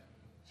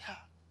 Yeah.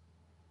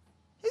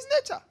 His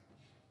nature.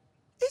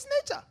 His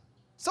nature.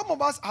 Some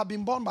of us have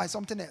been born by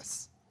something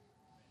else.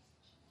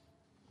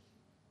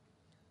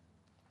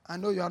 I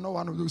know you are not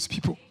one of those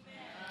people.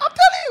 I'm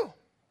telling you.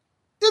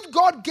 If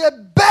God gave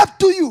birth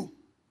to you,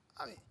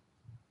 I mean,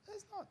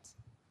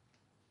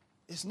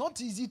 it's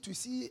not easy to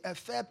see a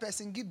fair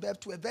person give birth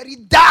to a very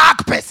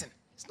dark person.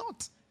 It's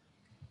not.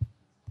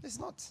 It's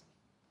not.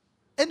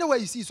 Anywhere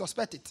you see,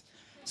 suspect it.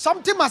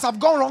 Something must have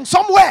gone wrong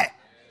somewhere.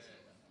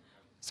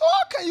 So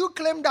how can you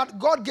claim that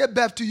God gave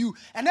birth to you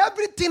and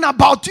everything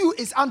about you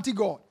is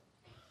anti-God?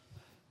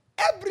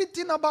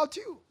 Everything about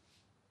you.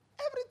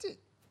 Everything.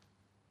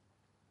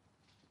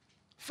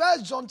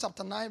 1 John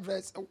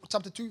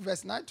chapter 2,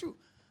 verse 9 too.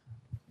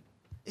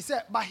 He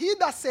said, but he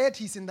that said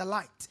he's in the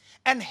light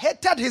and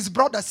hated his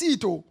brother, see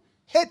it all,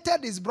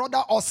 hated his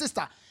brother or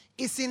sister,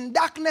 is in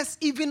darkness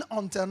even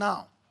until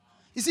now.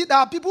 You see, there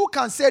are people who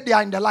can say they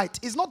are in the light.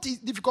 It's not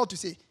difficult to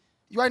say.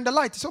 You are in the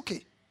light, it's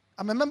okay.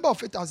 I'm a member of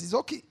Faith House, it's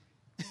okay.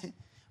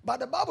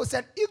 But the Bible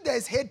said, if there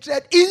is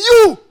hatred in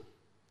you,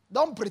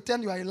 don't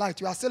pretend you are in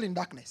light. You are still in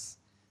darkness.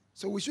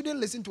 So we shouldn't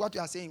listen to what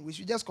you are saying. We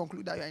should just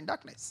conclude that you are in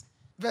darkness.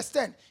 Verse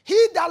 10,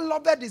 he that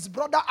loveth his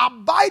brother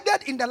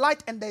abideth in the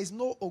light, and there is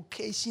no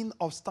occasion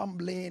of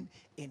stumbling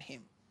in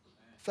him.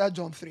 1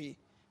 John 3,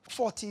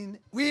 14,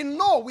 we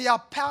know we are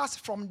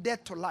passed from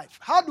death to life.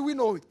 How do we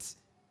know it?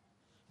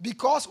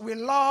 Because we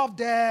love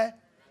the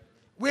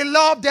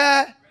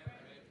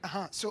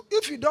So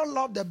if you don't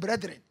love the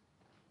brethren,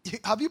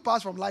 have you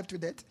passed from life to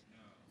death?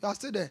 You are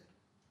still there.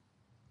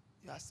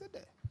 You are still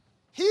there.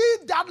 He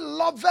that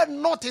loveth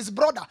not his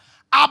brother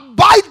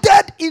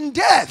abideth in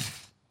death.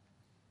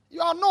 You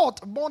are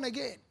not born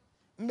again.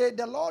 May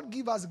the Lord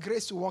give us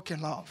grace to walk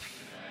in love.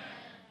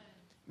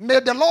 Amen. May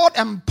the Lord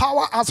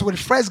empower us with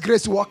fresh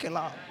grace to walk in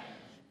love.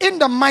 Amen. In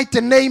the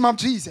mighty name of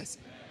Jesus.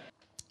 Amen.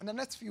 In the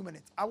next few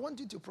minutes, I want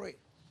you to pray.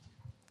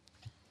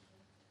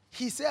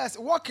 He says,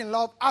 walk in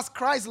love as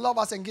Christ loved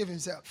us and gave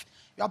himself.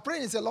 You are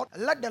praying and say, Lord,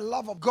 let the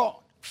love of God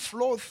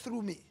flow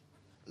through me.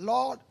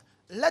 Lord,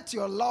 let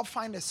your love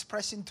find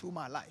expression through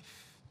my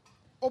life.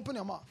 Open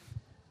your mouth.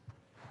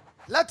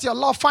 Let your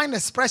love find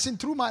expression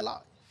through my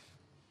life.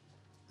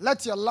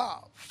 Let your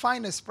love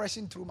find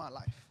expression through my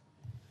life.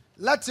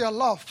 Let your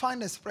love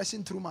find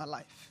expression through my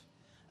life.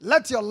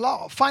 Let your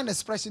love find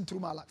expression through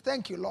my life.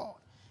 Thank you, Lord.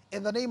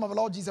 In the name of the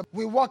Lord Jesus,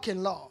 we walk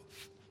in love.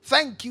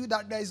 Thank you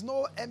that there is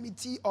no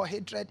enmity or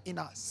hatred in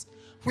us.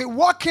 We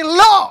walk in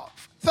love.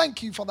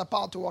 Thank you for the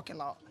power to walk in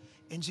love.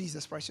 In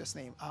Jesus' precious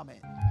name, amen.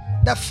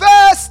 The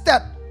first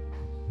step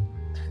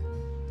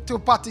to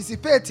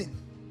participating,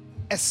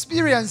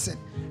 experiencing,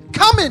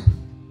 coming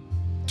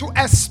to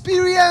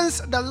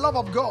experience the love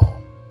of God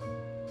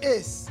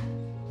is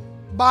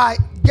by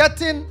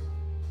getting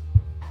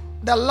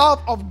the love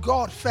of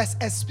God first,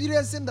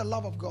 experiencing the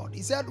love of God.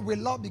 He said we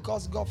love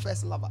because God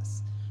first loved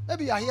us.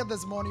 Maybe you are here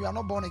this morning, you are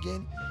not born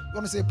again. You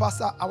want to say,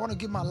 Pastor, I want to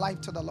give my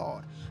life to the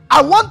Lord.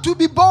 I want to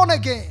be born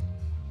again.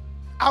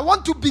 I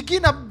want to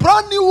begin a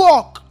brand new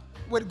walk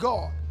with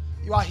God.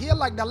 You are here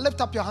like that, lift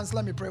up your hands,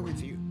 let me pray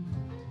with you.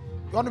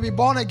 You want to be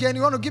born again,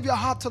 you want to give your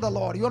heart to the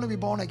Lord, you want to be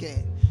born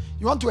again.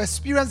 You want to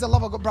experience the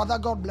love of God, brother,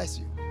 God bless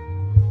you.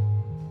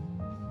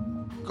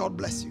 God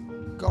bless you.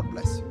 God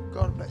bless you.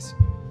 God bless you.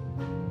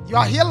 You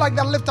are here like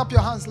that, lift up your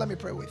hands. Let me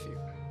pray with you.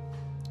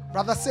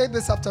 Brother, say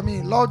this after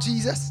me. Lord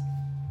Jesus,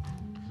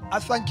 I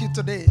thank you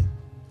today.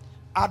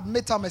 I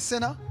admit I'm a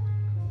sinner.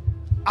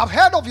 I've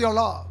heard of your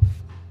love.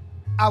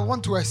 I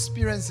want to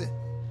experience it.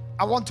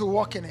 I want to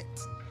walk in it.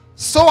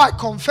 So I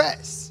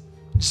confess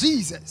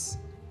Jesus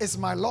is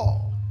my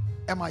Lord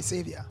and my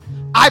Savior.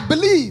 I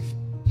believe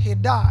He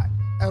died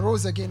and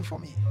rose again for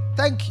me.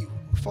 Thank you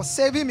for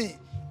saving me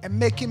and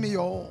making me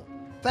your own.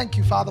 Thank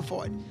you, Father,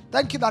 for it.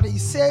 Thank you that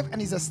He's saved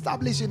and He's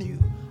established in you.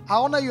 I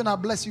honor you and I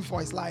bless you for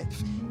His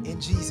life.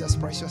 In Jesus'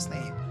 precious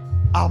name.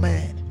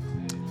 Amen.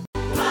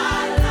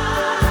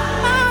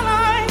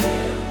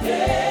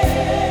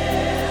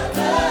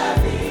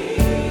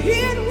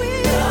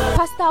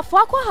 Pastor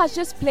Afuakwa has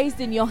just placed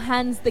in your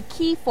hands the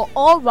key for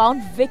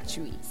all-round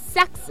victory,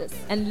 success,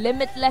 and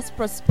limitless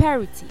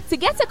prosperity. To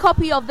get a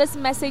copy of this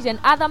message and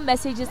other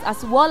messages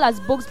as well as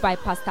books by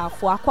Pastor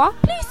Afuakwa,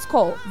 please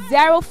call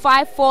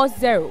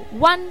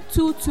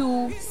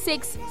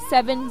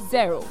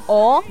 0540-122-670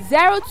 or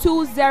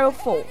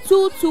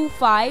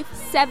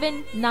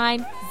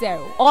 0204-225-790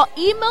 or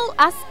email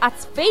us at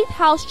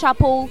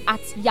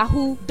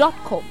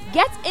faithhousechapel@yahoo.com.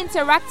 Get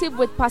interactive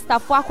with Pastor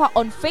Afuakwa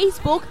on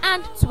Facebook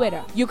and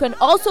Twitter. You can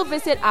also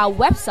visit our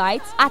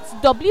website at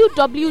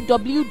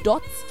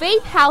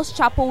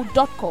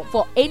www.faithhousechapel.com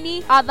for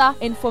any other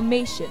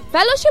information.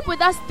 Fellowship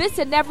with us this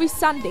and every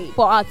Sunday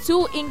for our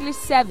 2 English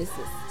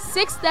services.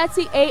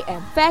 6:30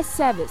 a.m. first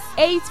service,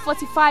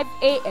 8:45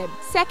 a.m.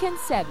 second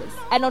service,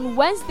 and on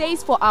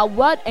Wednesdays for our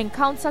Word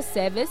Encounter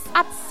service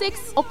at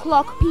 6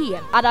 o'clock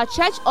p.m. at our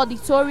church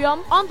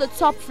auditorium on the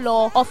top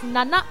floor of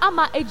Nana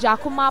Ama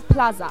Ejakuma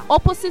Plaza,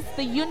 opposite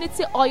the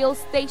Unity Oil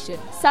Station,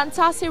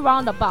 Santasi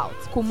Roundabout,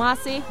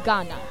 Kumasi,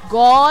 Ghana.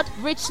 God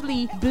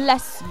richly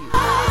bless you.